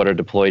 those are what are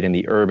deployed in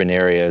the urban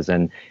areas.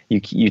 And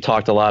you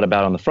talked a lot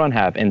about on the front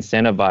half,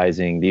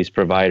 incentivizing these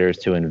providers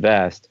to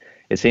invest.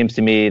 It seems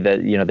to me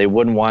that, they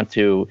wouldn't want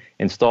to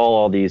install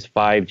all these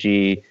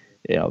 5G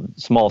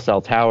small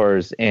cell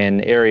towers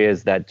in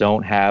areas that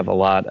don't have a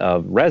lot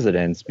of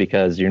residents,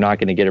 because you're not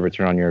going to get a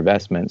return on your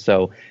investment.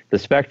 So the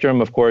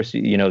spectrum, of course,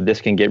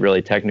 this can get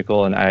really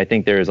technical, and I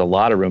think there is a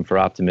lot of room for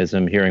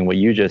optimism hearing what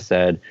you just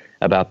said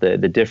about the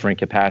different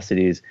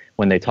capacities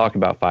when they talk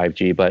about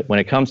 5G. But when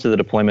it comes to the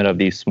deployment of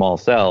these small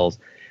cells,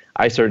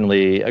 I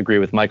certainly agree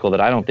with Michael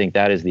that I don't think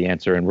that is the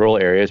answer in rural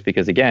areas,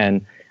 because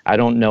again, I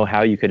don't know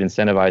how you could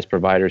incentivize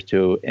providers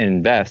to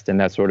invest in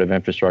that sort of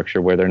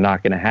infrastructure where they're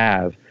not going to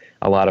have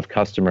a lot of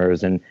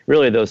customers. And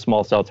really, those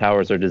small cell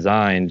towers are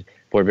designed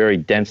for very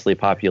densely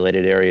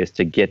populated areas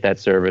to get that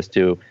service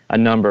to a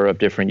number of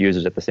different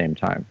users at the same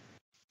time.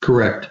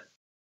 Correct.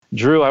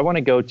 Drew, I want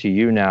to go to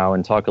you now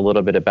and talk a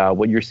little bit about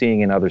what you're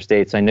seeing in other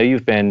states. I know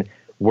you've been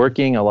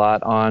working a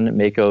lot on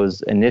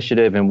MAKO's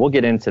initiative, and we'll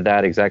get into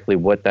that, exactly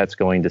what that's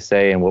going to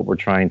say and what we're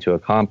trying to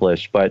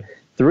accomplish. But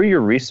through your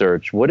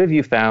research, what have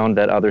you found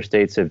that other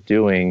states are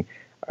doing?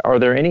 Are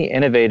there any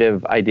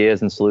innovative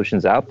ideas and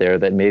solutions out there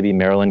that maybe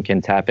Maryland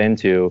can tap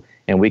into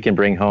and we can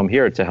bring home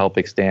here to help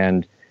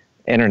extend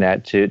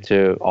internet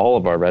to all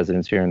of our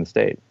residents here in the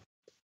state?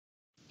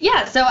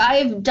 Yeah, so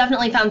I've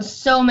definitely found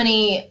so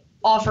many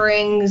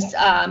offerings,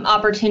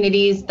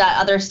 opportunities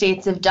that other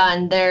states have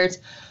done. There's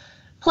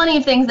plenty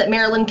of things that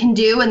Maryland can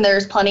do, and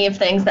there's plenty of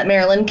things that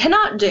Maryland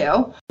cannot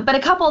do. But a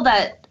couple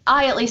that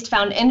I at least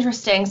found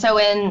interesting. So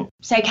in,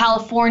 say,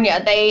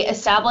 California, they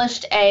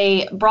established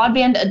a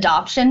broadband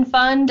adoption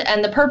fund,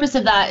 and the purpose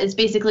of that is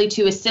basically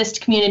to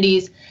assist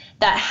communities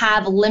that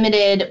have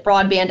limited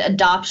broadband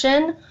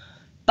adoption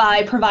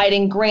by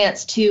providing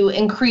grants to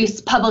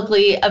increase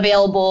publicly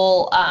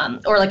available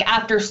or like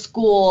after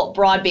school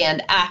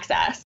broadband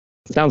access.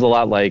 Sounds a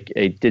lot like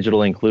a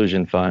digital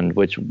inclusion fund,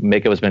 which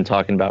MAKO has been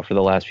talking about for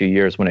the last few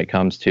years when it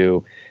comes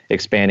to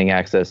expanding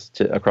access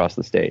to across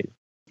the state.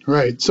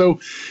 Right. So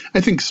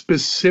I think,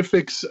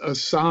 specifics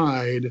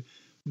aside,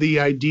 the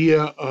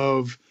idea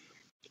of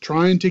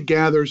trying to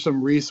gather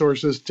some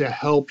resources to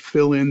help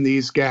fill in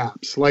these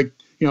gaps, like,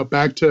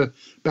 back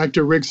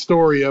to Rick's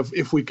story of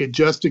if we could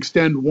just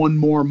extend one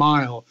more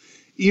mile,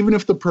 even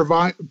if the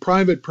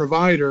private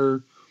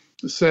provider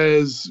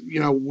says,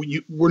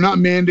 we're not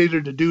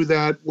mandated to do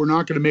that, we're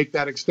not going to make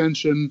that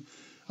extension.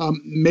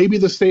 Maybe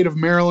the state of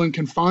Maryland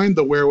can find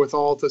the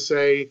wherewithal to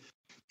say,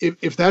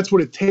 if that's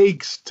what it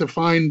takes to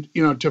find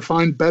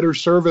better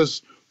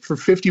service for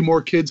 50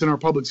 more kids in our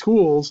public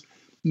schools,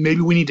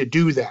 maybe we need to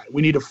do that.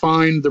 We need to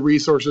find the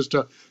resources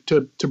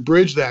to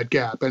bridge that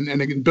gap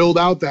and build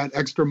out that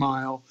extra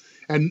mile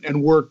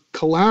and work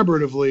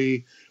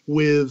collaboratively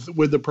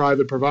with the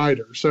private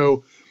provider.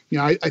 So,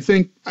 I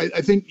think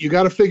you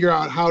got to figure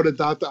out how to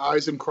dot the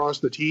I's and cross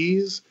the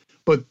T's.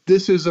 But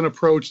this is an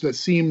approach that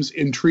seems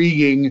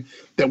intriguing,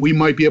 that we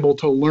might be able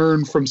to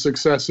learn from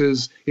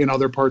successes in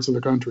other parts of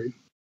the country.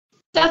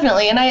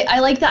 Definitely. And I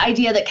like the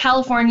idea that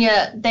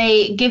California,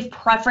 they give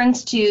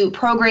preference to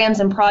programs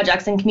and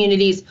projects in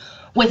communities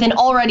with an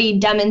already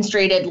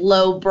demonstrated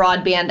low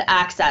broadband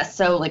access.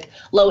 So like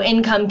low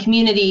income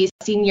communities,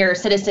 senior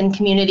citizen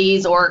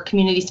communities, or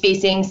communities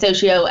facing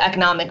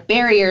socioeconomic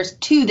barriers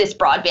to this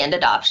broadband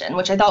adoption,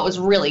 which I thought was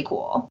really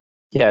cool.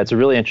 Yeah, it's a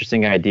really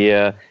interesting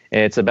idea,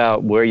 and it's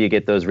about where you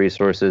get those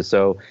resources.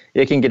 So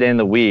it can get in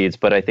the weeds,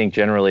 but I think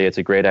generally it's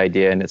a great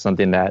idea, and it's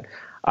something that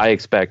I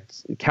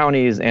expect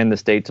counties and the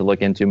state to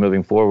look into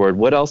moving forward.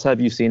 What else have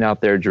you seen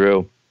out there,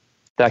 Drew,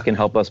 that can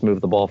help us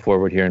move the ball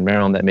forward here in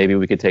Maryland that maybe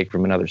we could take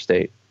from another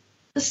state?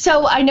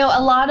 So I know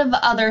a lot of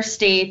other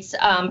states,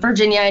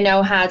 Virginia I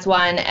know has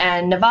one,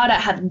 and Nevada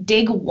have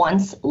dig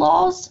once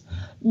laws,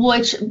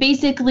 which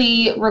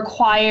basically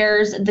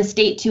requires the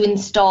state to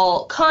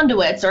install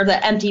conduits, or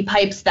the empty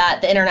pipes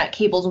that the internet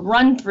cables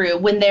run through,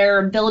 when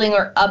they're building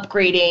or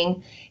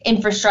upgrading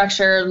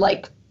infrastructure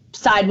like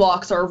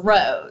sidewalks or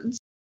roads.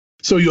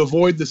 So you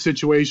avoid the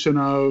situation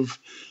of,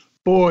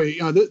 boy,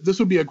 this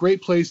would be a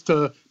great place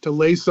to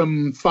lay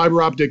some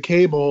fiber optic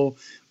cable,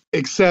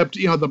 except,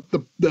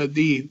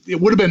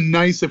 it would have been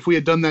nice if we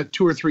had done that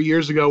 2 or 3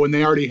 years ago when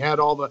they already had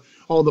all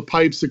the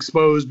pipes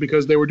exposed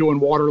because they were doing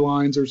water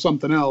lines or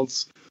something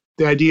else.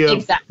 The idea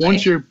of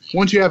once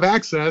you have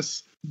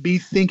access, be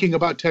thinking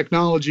about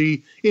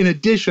technology in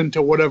addition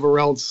to whatever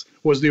else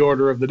was the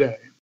order of the day.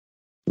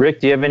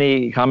 Rick, do you have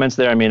any comments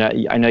there? I mean,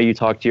 I know you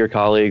talk to your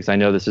colleagues. I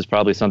know this is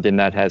probably something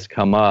that has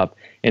come up,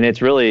 and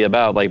it's really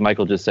about, like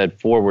Michael just said,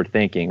 forward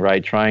thinking,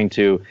 right? Trying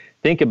to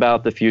think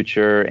about the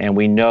future, and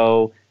we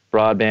know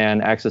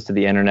broadband access to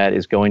the internet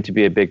is going to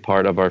be a big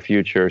part of our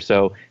future.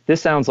 So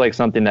this sounds like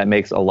something that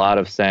makes a lot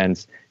of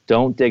sense.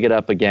 Don't dig it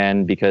up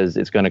again, because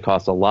it's going to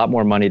cost a lot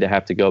more money to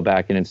have to go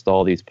back and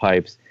install these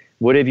pipes.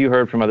 What have you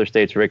heard from other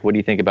states, Rick? What do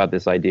you think about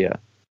this idea?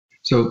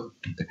 So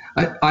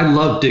I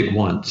love Dig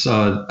Once.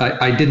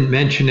 I didn't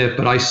mention it,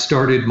 but I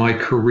started my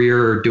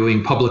career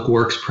doing public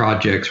works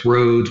projects,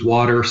 roads,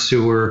 water,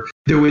 sewer.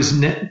 There was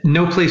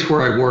no place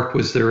where I worked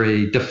was there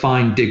a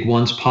defined Dig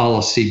Once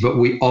policy, but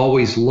we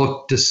always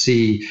looked to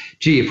see,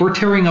 if we're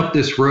tearing up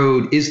this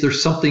road, is there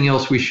something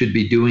else we should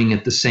be doing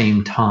at the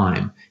same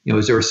time?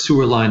 Is there a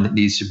sewer line that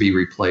needs to be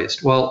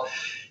replaced? Well,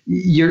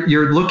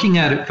 you're looking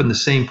at it from the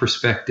same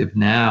perspective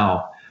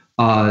now.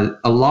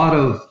 A lot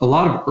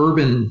of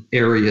urban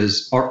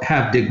areas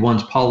have Dig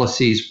Once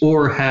policies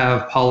or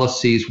have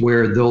policies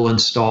where they'll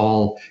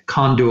install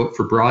conduit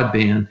for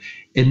broadband.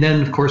 And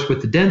then, of course,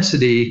 with the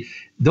density,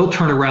 they'll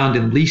turn around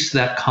and lease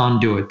that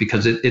conduit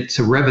because it's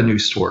a revenue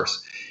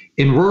source.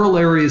 In rural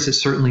areas, it's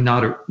certainly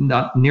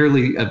not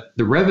nearly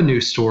the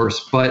revenue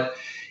source, but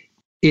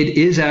it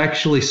is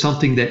actually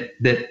something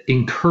that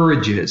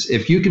encourages.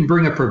 If you can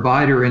bring a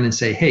provider in and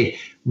say, hey,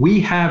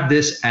 we have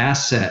this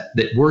asset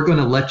that we're going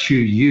to let you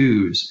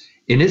use,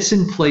 and it's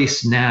in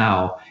place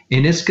now,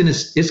 and it's going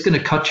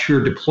to cut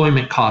your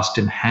deployment cost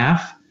in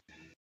half.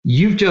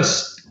 You've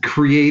just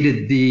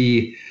created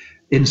the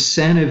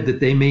incentive that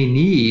they may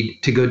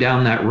need to go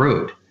down that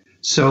road.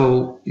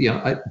 So,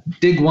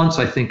 Dig Once,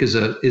 I think, is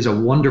a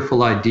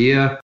wonderful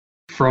idea.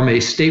 From a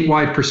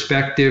statewide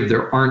perspective,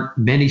 there aren't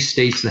many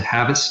states that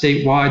have it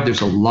statewide.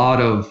 There's a lot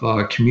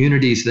of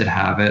communities that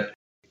have it.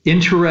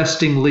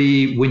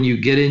 Interestingly, when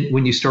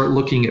you start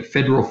looking at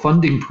federal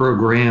funding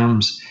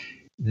programs,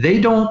 they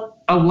don't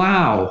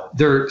allow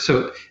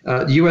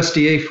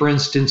USDA, for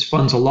instance,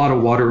 funds a lot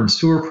of water and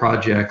sewer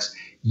projects.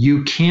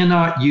 You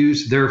cannot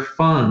use their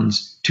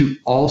funds to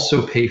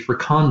also pay for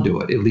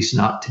conduit, at least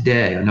not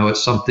today. I know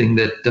it's something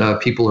that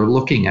people are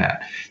looking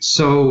at.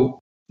 So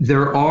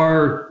there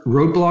are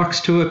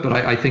roadblocks to it, but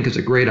I think it's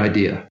a great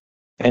idea.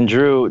 And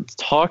Drew,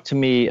 talk to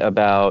me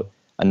about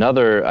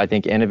another, I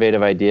think,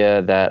 innovative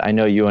idea that I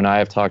know you and I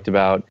have talked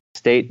about,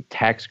 state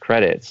tax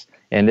credits.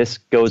 And this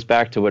goes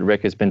back to what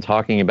Rick has been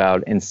talking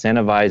about,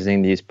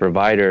 incentivizing these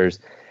providers.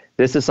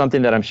 This is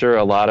something that I'm sure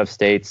a lot of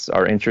states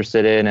are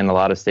interested in and a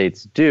lot of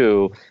states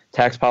do.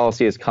 Tax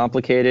policy is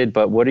complicated,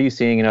 but what are you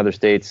seeing in other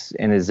states?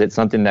 And is it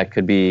something that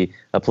could be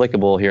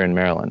applicable here in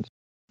Maryland?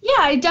 Yeah,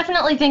 I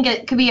definitely think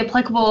it could be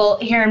applicable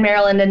here in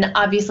Maryland. And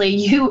obviously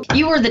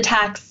you were the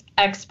tax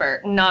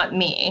expert, not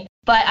me.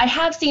 But I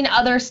have seen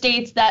other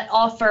states that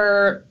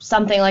offer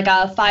something like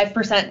a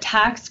 5%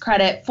 tax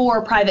credit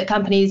for private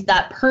companies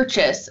that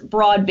purchase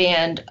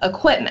broadband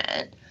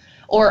equipment,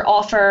 or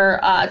offer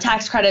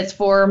tax credits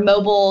for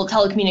mobile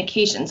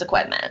telecommunications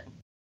equipment.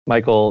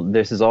 Michael,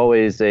 this is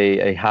always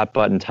a hot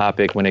button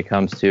topic when it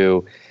comes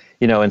to,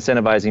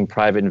 incentivizing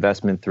private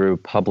investment through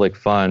public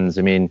funds.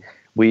 I mean,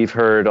 we've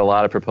heard a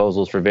lot of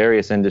proposals for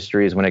various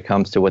industries when it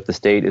comes to what the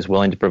state is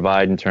willing to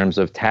provide in terms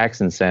of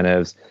tax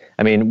incentives.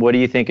 I mean, what do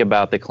you think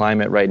about the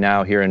climate right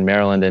now here in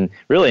Maryland and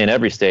really in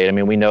every state? I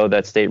mean, we know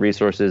that state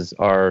resources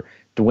are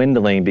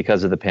dwindling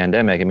because of the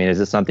pandemic. I mean, is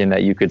this something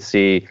that you could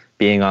see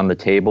being on the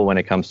table when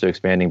it comes to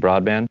expanding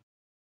broadband?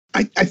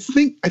 I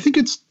think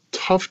it's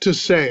tough to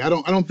say. I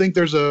don't think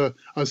there's a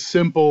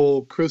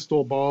simple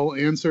crystal ball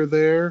answer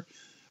there.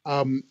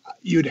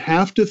 You'd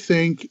have to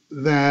think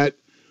that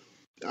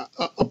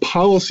a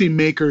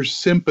policymaker's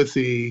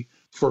sympathy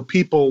for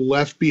people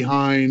left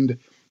behind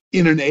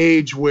in an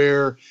age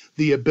where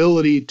the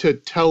ability to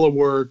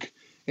telework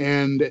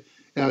and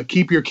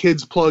keep your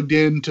kids plugged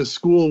in to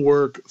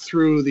schoolwork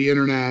through the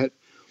internet,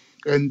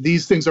 and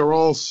these things are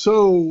all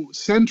so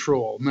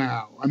central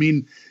now. I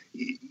mean,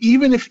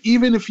 even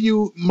if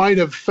you might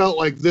have felt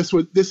like this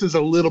is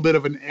a little bit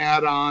of an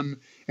add-on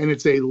and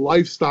it's a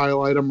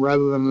lifestyle item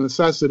rather than a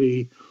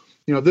necessity,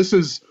 this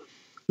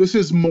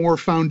is more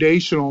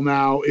foundational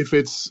now if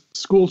it's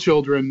school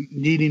children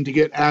needing to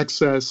get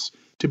access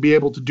to be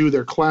able to do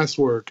their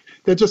classwork.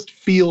 That just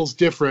feels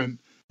different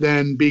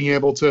than being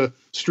able to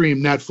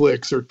stream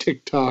Netflix or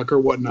TikTok or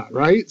whatnot,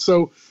 right?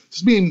 So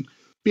just being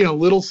a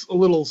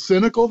little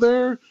cynical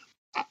there,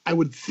 I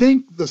would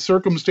think the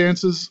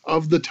circumstances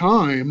of the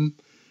time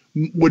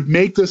would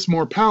make this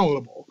more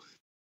palatable.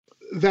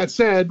 That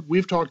said,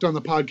 we've talked on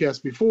the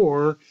podcast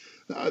before,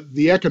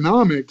 the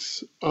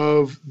economics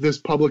of this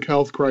public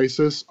health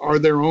crisis are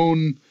their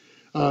own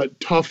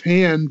tough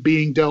hand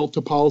being dealt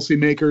to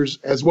policymakers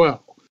as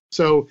well.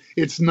 So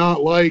it's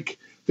not like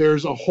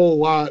there's a whole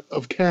lot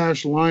of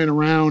cash lying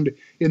around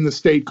in the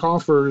state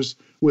coffers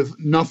with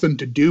nothing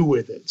to do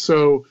with it.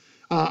 So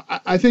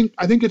I think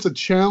it's a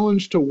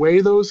challenge to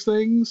weigh those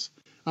things.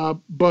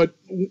 But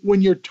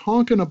when you're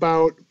talking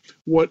about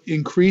what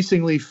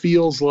increasingly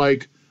feels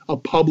like a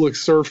public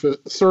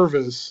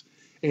service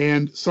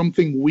and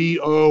something we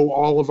owe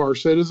all of our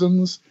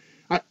citizens,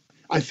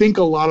 I think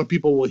a lot of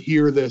people will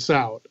hear this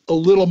out a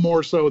little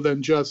more so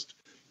than just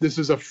this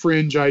is a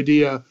fringe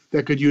idea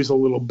that could use a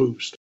little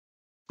boost.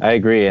 I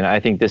agree. And I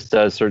think this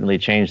does certainly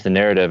change the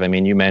narrative. I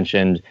mean, you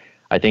mentioned,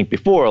 I think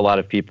before a lot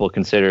of people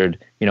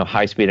considered,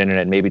 high-speed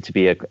internet maybe to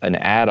be an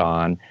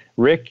add-on.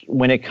 Rick,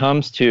 when it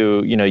comes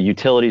to,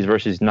 utilities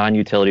versus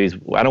non-utilities,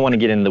 I don't want to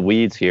get in the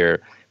weeds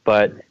here,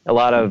 but a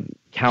lot of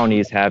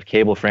counties have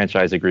cable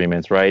franchise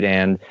agreements, right?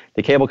 And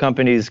the cable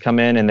companies come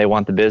in and they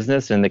want the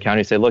business, and the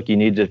counties say, look, you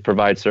need to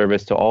provide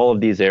service to all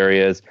of these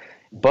areas.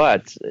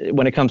 But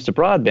when it comes to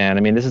broadband, I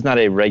mean, this is not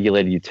a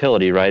regulated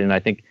utility, right? And I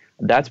think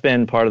that's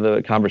been part of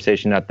the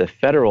conversation at the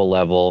federal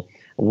level.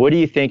 What do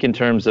you think in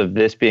terms of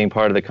this being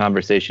part of the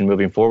conversation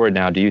moving forward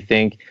now? Do you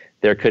think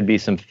there could be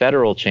some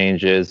federal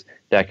changes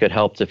that could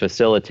help to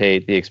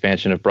facilitate the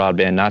expansion of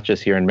broadband, not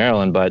just here in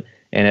Maryland, but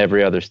in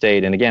every other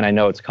state. And again, I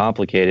know it's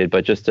complicated,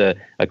 but just a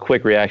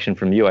quick reaction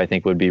from you, I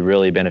think, would be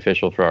really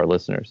beneficial for our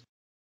listeners.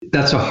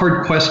 That's a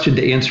hard question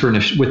to answer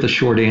with a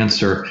short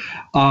answer.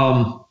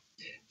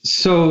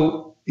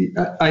 So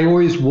I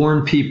always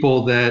warn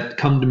people that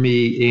come to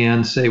me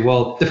and say,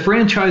 well, the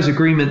franchise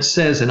agreement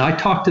says, and I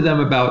talk to them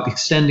about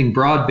extending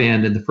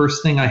broadband, and the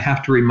first thing I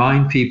have to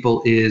remind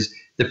people is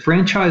the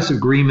franchise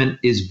agreement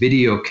is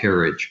video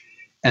carriage.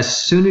 As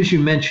soon as you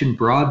mention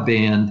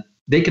broadband,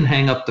 they can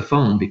hang up the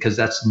phone because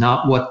that's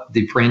not what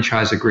the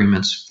franchise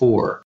agreement's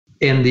for.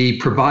 And the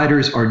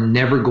providers are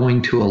never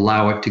going to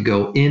allow it to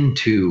go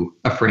into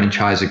a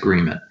franchise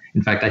agreement.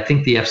 In fact, I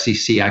think the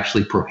FCC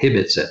actually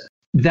prohibits it.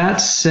 That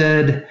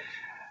said,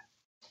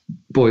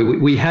 boy,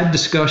 we had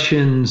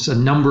discussions a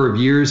number of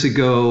years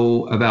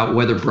ago about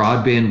whether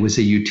broadband was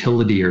a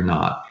utility or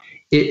not.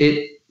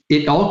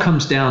 It all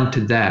comes down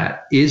to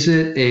that. Is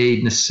it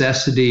a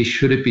necessity?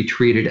 Should it be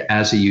treated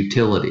as a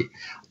utility?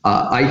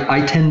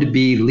 I tend to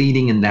be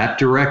leaning in that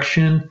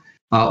direction,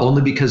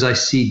 only because I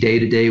see day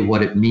to day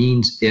what it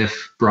means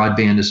if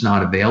broadband is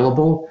not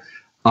available.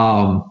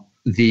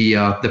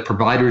 The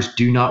providers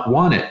do not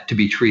want it to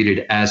be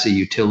treated as a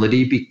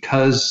utility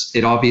because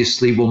it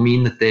obviously will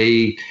mean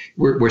that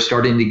we're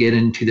starting to get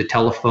into the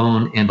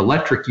telephone and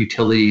electric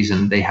utilities,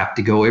 and they have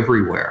to go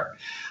everywhere.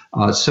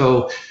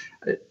 So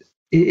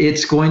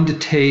it's going to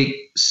take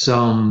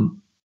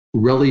some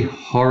really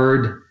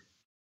hard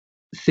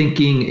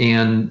thinking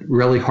and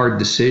really hard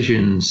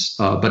decisions,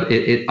 but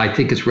I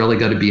think it's really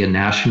got to be a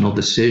national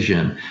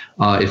decision.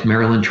 If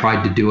Maryland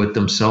tried to do it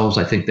themselves,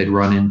 I think they'd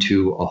run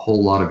into a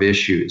whole lot of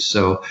issues.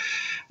 So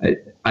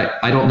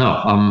I don't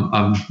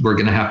know. We're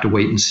going to have to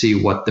wait and see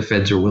what the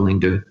feds are willing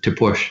to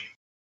push.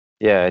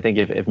 Yeah, I think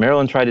if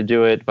Maryland tried to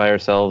do it by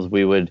ourselves,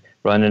 we would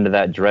run into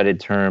that dreaded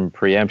term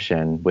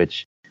preemption,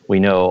 which we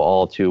know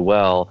all too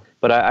well.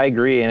 But I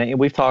agree, and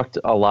we've talked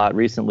a lot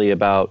recently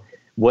about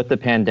what the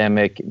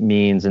pandemic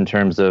means in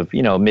terms of,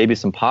 maybe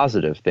some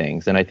positive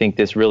things. And I think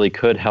this really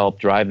could help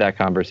drive that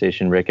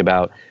conversation, Rick,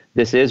 about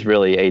this is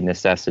really a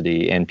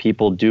necessity and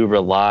people do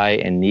rely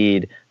and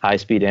need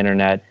high-speed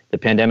internet. The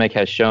pandemic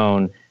has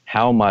shown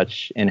how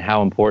much and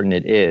how important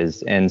it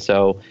is. And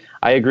so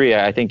I agree.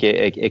 I think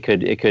it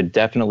could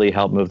definitely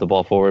help move the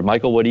ball forward.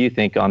 Michael, what do you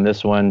think on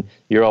this one?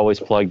 You're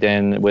always plugged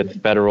in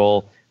with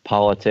federal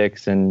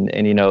politics and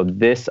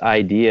this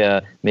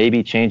idea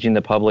maybe changing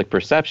the public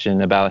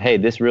perception about, hey,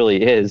 this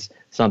really is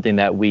something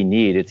that we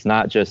need. It's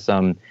not just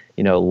some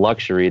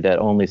luxury that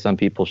only some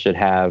people should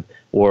have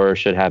or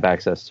should have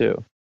access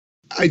to.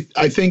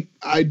 I think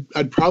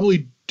I'd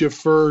probably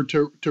defer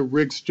to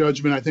Rick's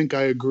judgment. I think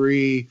I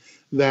agree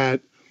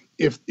that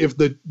if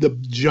the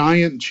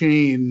giant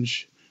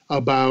change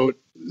about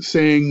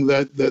saying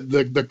that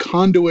the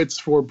conduits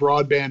for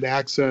broadband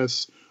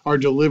access are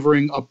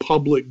delivering a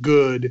public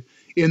good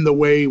in the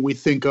way we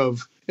think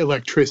of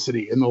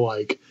electricity and the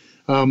like.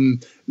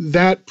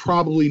 That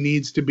probably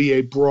needs to be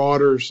a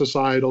broader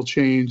societal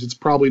change. It's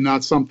probably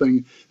not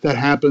something that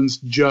happens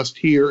just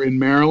here in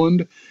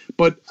Maryland.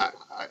 But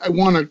I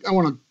want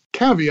to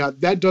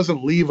caveat that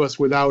doesn't leave us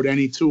without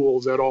any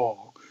tools at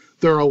all.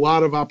 There are a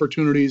lot of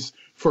opportunities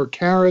for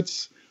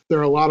carrots. There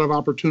are a lot of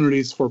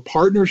opportunities for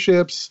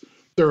partnerships.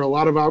 There are a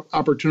lot of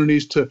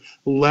opportunities to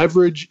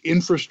leverage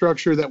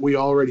infrastructure that we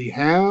already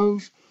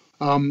have.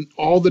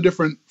 All the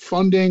different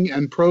funding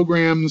and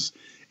programs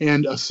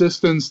and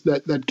assistance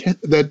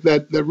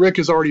that Rick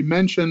has already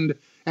mentioned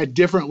at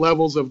different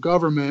levels of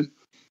government.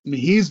 I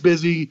mean, he's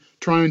busy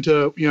trying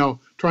to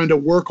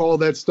work all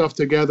that stuff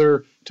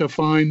together to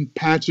find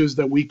patches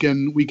that we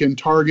can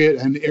target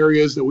and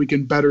areas that we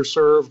can better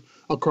serve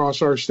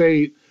across our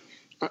state.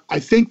 I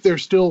think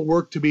there's still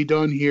work to be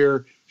done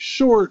here,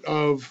 short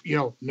of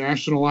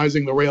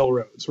nationalizing the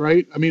railroads,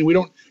 right? I mean,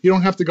 you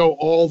don't have to go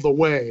all the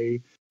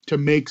way to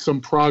make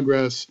some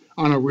progress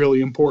on a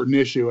really important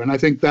issue. And I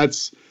think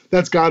that's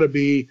got to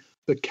be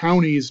the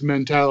county's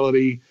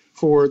mentality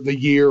for the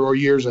year or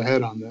years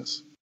ahead on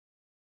this.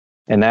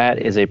 And that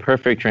is a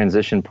perfect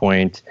transition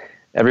point.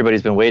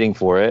 Everybody's been waiting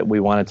for it. We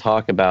want to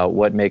talk about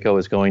what MACo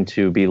is going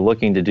to be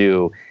looking to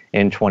do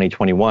in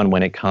 2021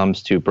 when it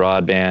comes to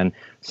broadband.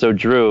 So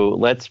Drew,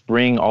 let's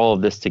bring all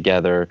of this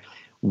together.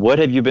 What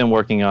have you been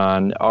working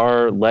on?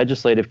 Our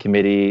legislative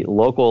committee,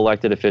 local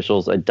elected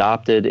officials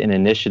adopted an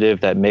initiative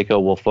that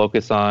MACo will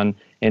focus on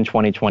in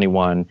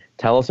 2021.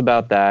 Tell us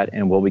about that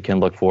and what we can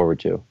look forward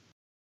to.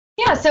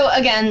 Yeah, so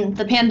again,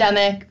 the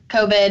pandemic,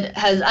 COVID,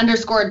 has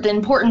underscored the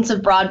importance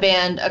of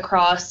broadband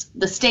across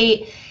the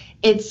state.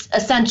 It's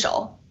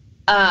essential.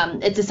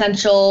 It's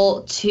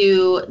essential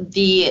to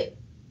the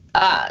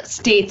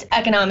state's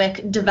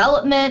economic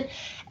development,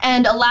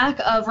 and a lack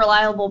of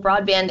reliable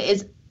broadband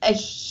is a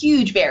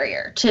huge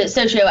barrier to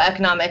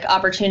socioeconomic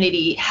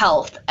opportunity,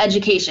 health,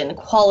 education,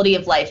 quality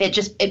of life.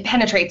 It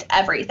penetrates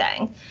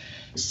everything.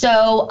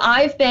 So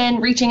I've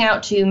been reaching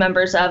out to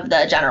members of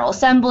the General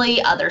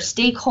Assembly, other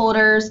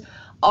stakeholders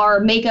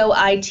Our Mako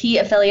IT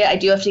affiliate, I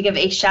do have to give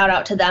a shout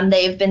out to them.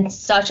 They've been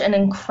such an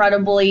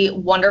incredibly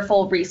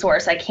wonderful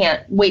resource. I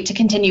can't wait to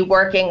continue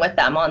working with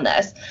them on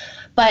this.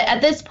 But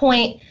at this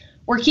point,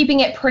 we're keeping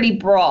it pretty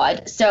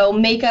broad. So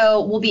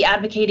Mako will be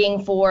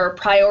advocating for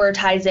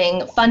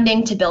prioritizing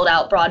funding to build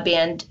out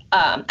broadband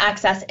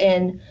access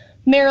in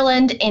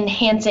Maryland,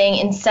 enhancing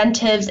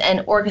incentives and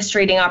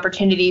orchestrating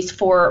opportunities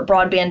for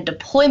broadband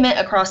deployment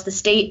across the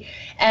state,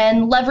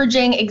 and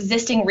leveraging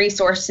existing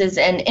resources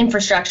and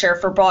infrastructure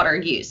for broader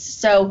use.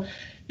 So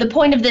the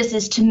point of this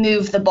is to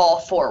move the ball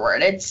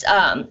forward. It's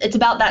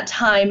about that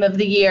time of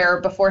the year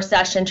before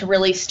session to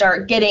really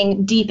start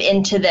getting deep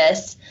into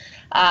this.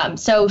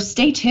 So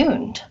stay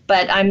tuned,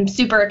 but I'm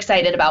super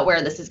excited about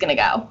where this is going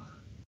to go.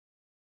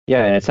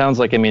 Yeah, and it sounds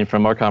like,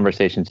 from our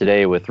conversation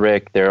today with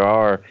Rick, there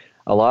are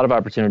a lot of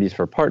opportunities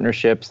for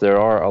partnerships. There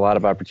are a lot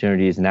of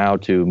opportunities now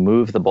to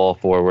move the ball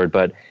forward,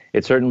 but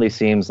it certainly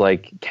seems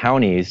like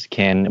counties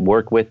can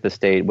work with the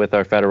state, with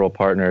our federal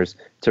partners,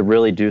 to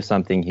really do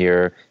something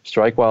here,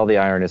 strike while the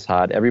iron is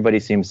hot. Everybody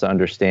seems to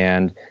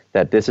understand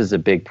that this is a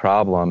big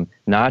problem,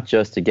 not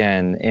just,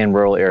 again, in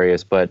rural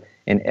areas, but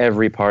in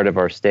every part of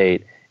our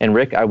state. And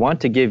Rick, I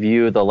want to give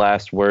you the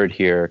last word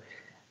here.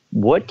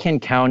 What can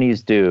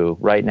counties do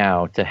right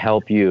now to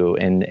help you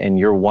in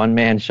your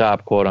one-man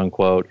shop, quote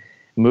unquote,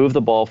 move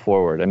the ball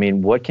forward?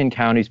 What can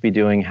counties be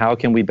doing? How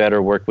can we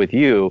better work with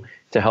you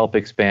to help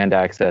expand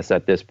access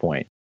at this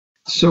point?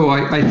 So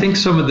I think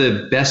some of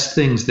the best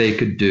things they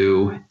could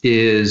do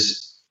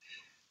is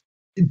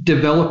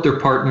develop their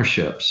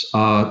partnerships.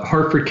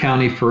 Hartford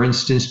County, for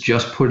instance,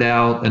 just put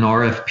out an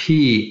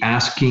RFP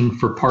asking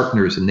for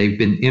partners, and they've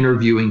been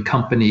interviewing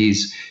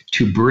companies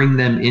to bring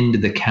them into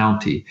the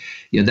county.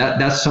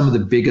 That's some of the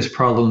biggest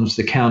problems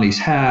the counties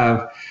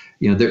have.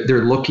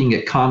 They're looking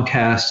at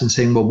Comcast and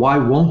saying, well, why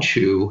won't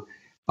you?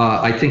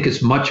 I think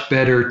it's much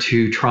better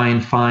to try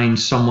and find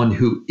someone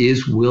who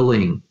is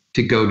willing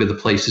to go to the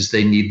places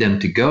they need them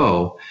to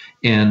go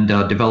and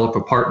develop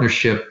a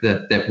partnership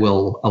that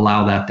will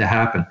allow that to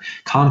happen.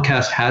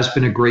 Comcast has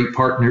been a great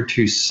partner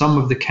to some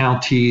of the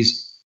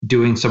counties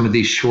doing some of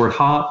these short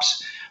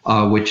hops,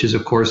 which is,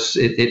 of course,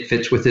 it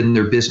fits within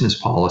their business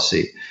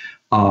policy.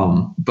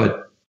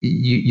 But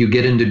you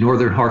get into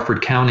northern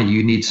Hartford County,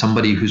 you need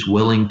somebody who's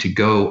willing to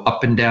go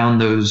up and down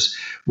those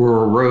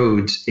rural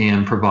roads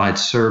and provide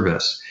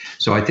service.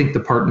 So I think the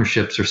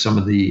partnerships are some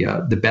of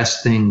the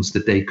best things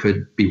that they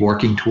could be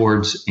working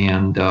towards.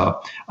 And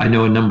I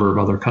know a number of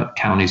other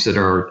counties that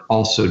are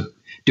also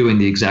doing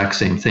the exact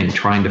same thing,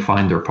 trying to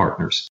find their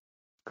partners.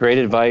 Great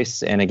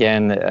advice. And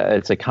again,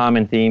 it's a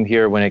common theme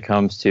here when it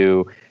comes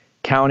to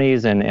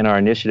counties and our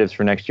initiatives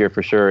for next year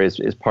for sure is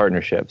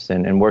partnerships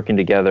and working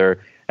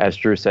together, as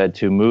Drew said,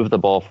 to move the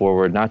ball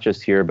forward, not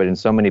just here, but in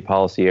so many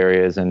policy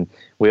areas. And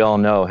we all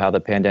know how the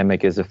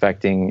pandemic is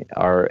affecting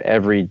our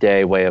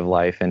everyday way of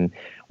life. And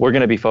we're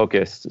going to be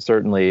focused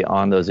certainly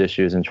on those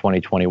issues in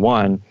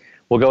 2021.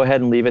 We'll go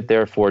ahead and leave it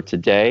there for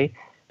today.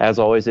 As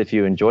always, if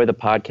you enjoy the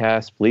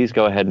podcast, please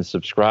go ahead and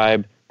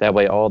subscribe. That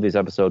way, all of these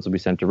episodes will be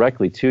sent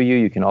directly to you.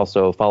 You can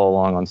also follow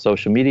along on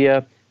social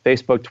media,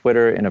 Facebook,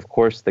 Twitter, and of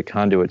course, the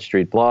Conduit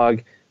Street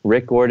blog.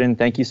 Rick Gordon,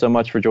 thank you so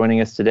much for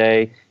joining us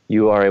today.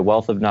 You are a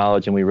wealth of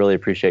knowledge, and we really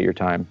appreciate your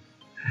time.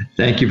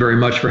 Thank you very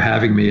much for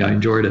having me. I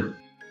enjoyed it.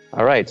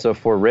 All right. So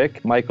for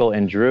Rick, Michael,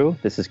 and Drew,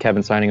 this is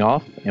Kevin signing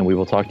off, and we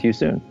will talk to you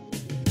soon.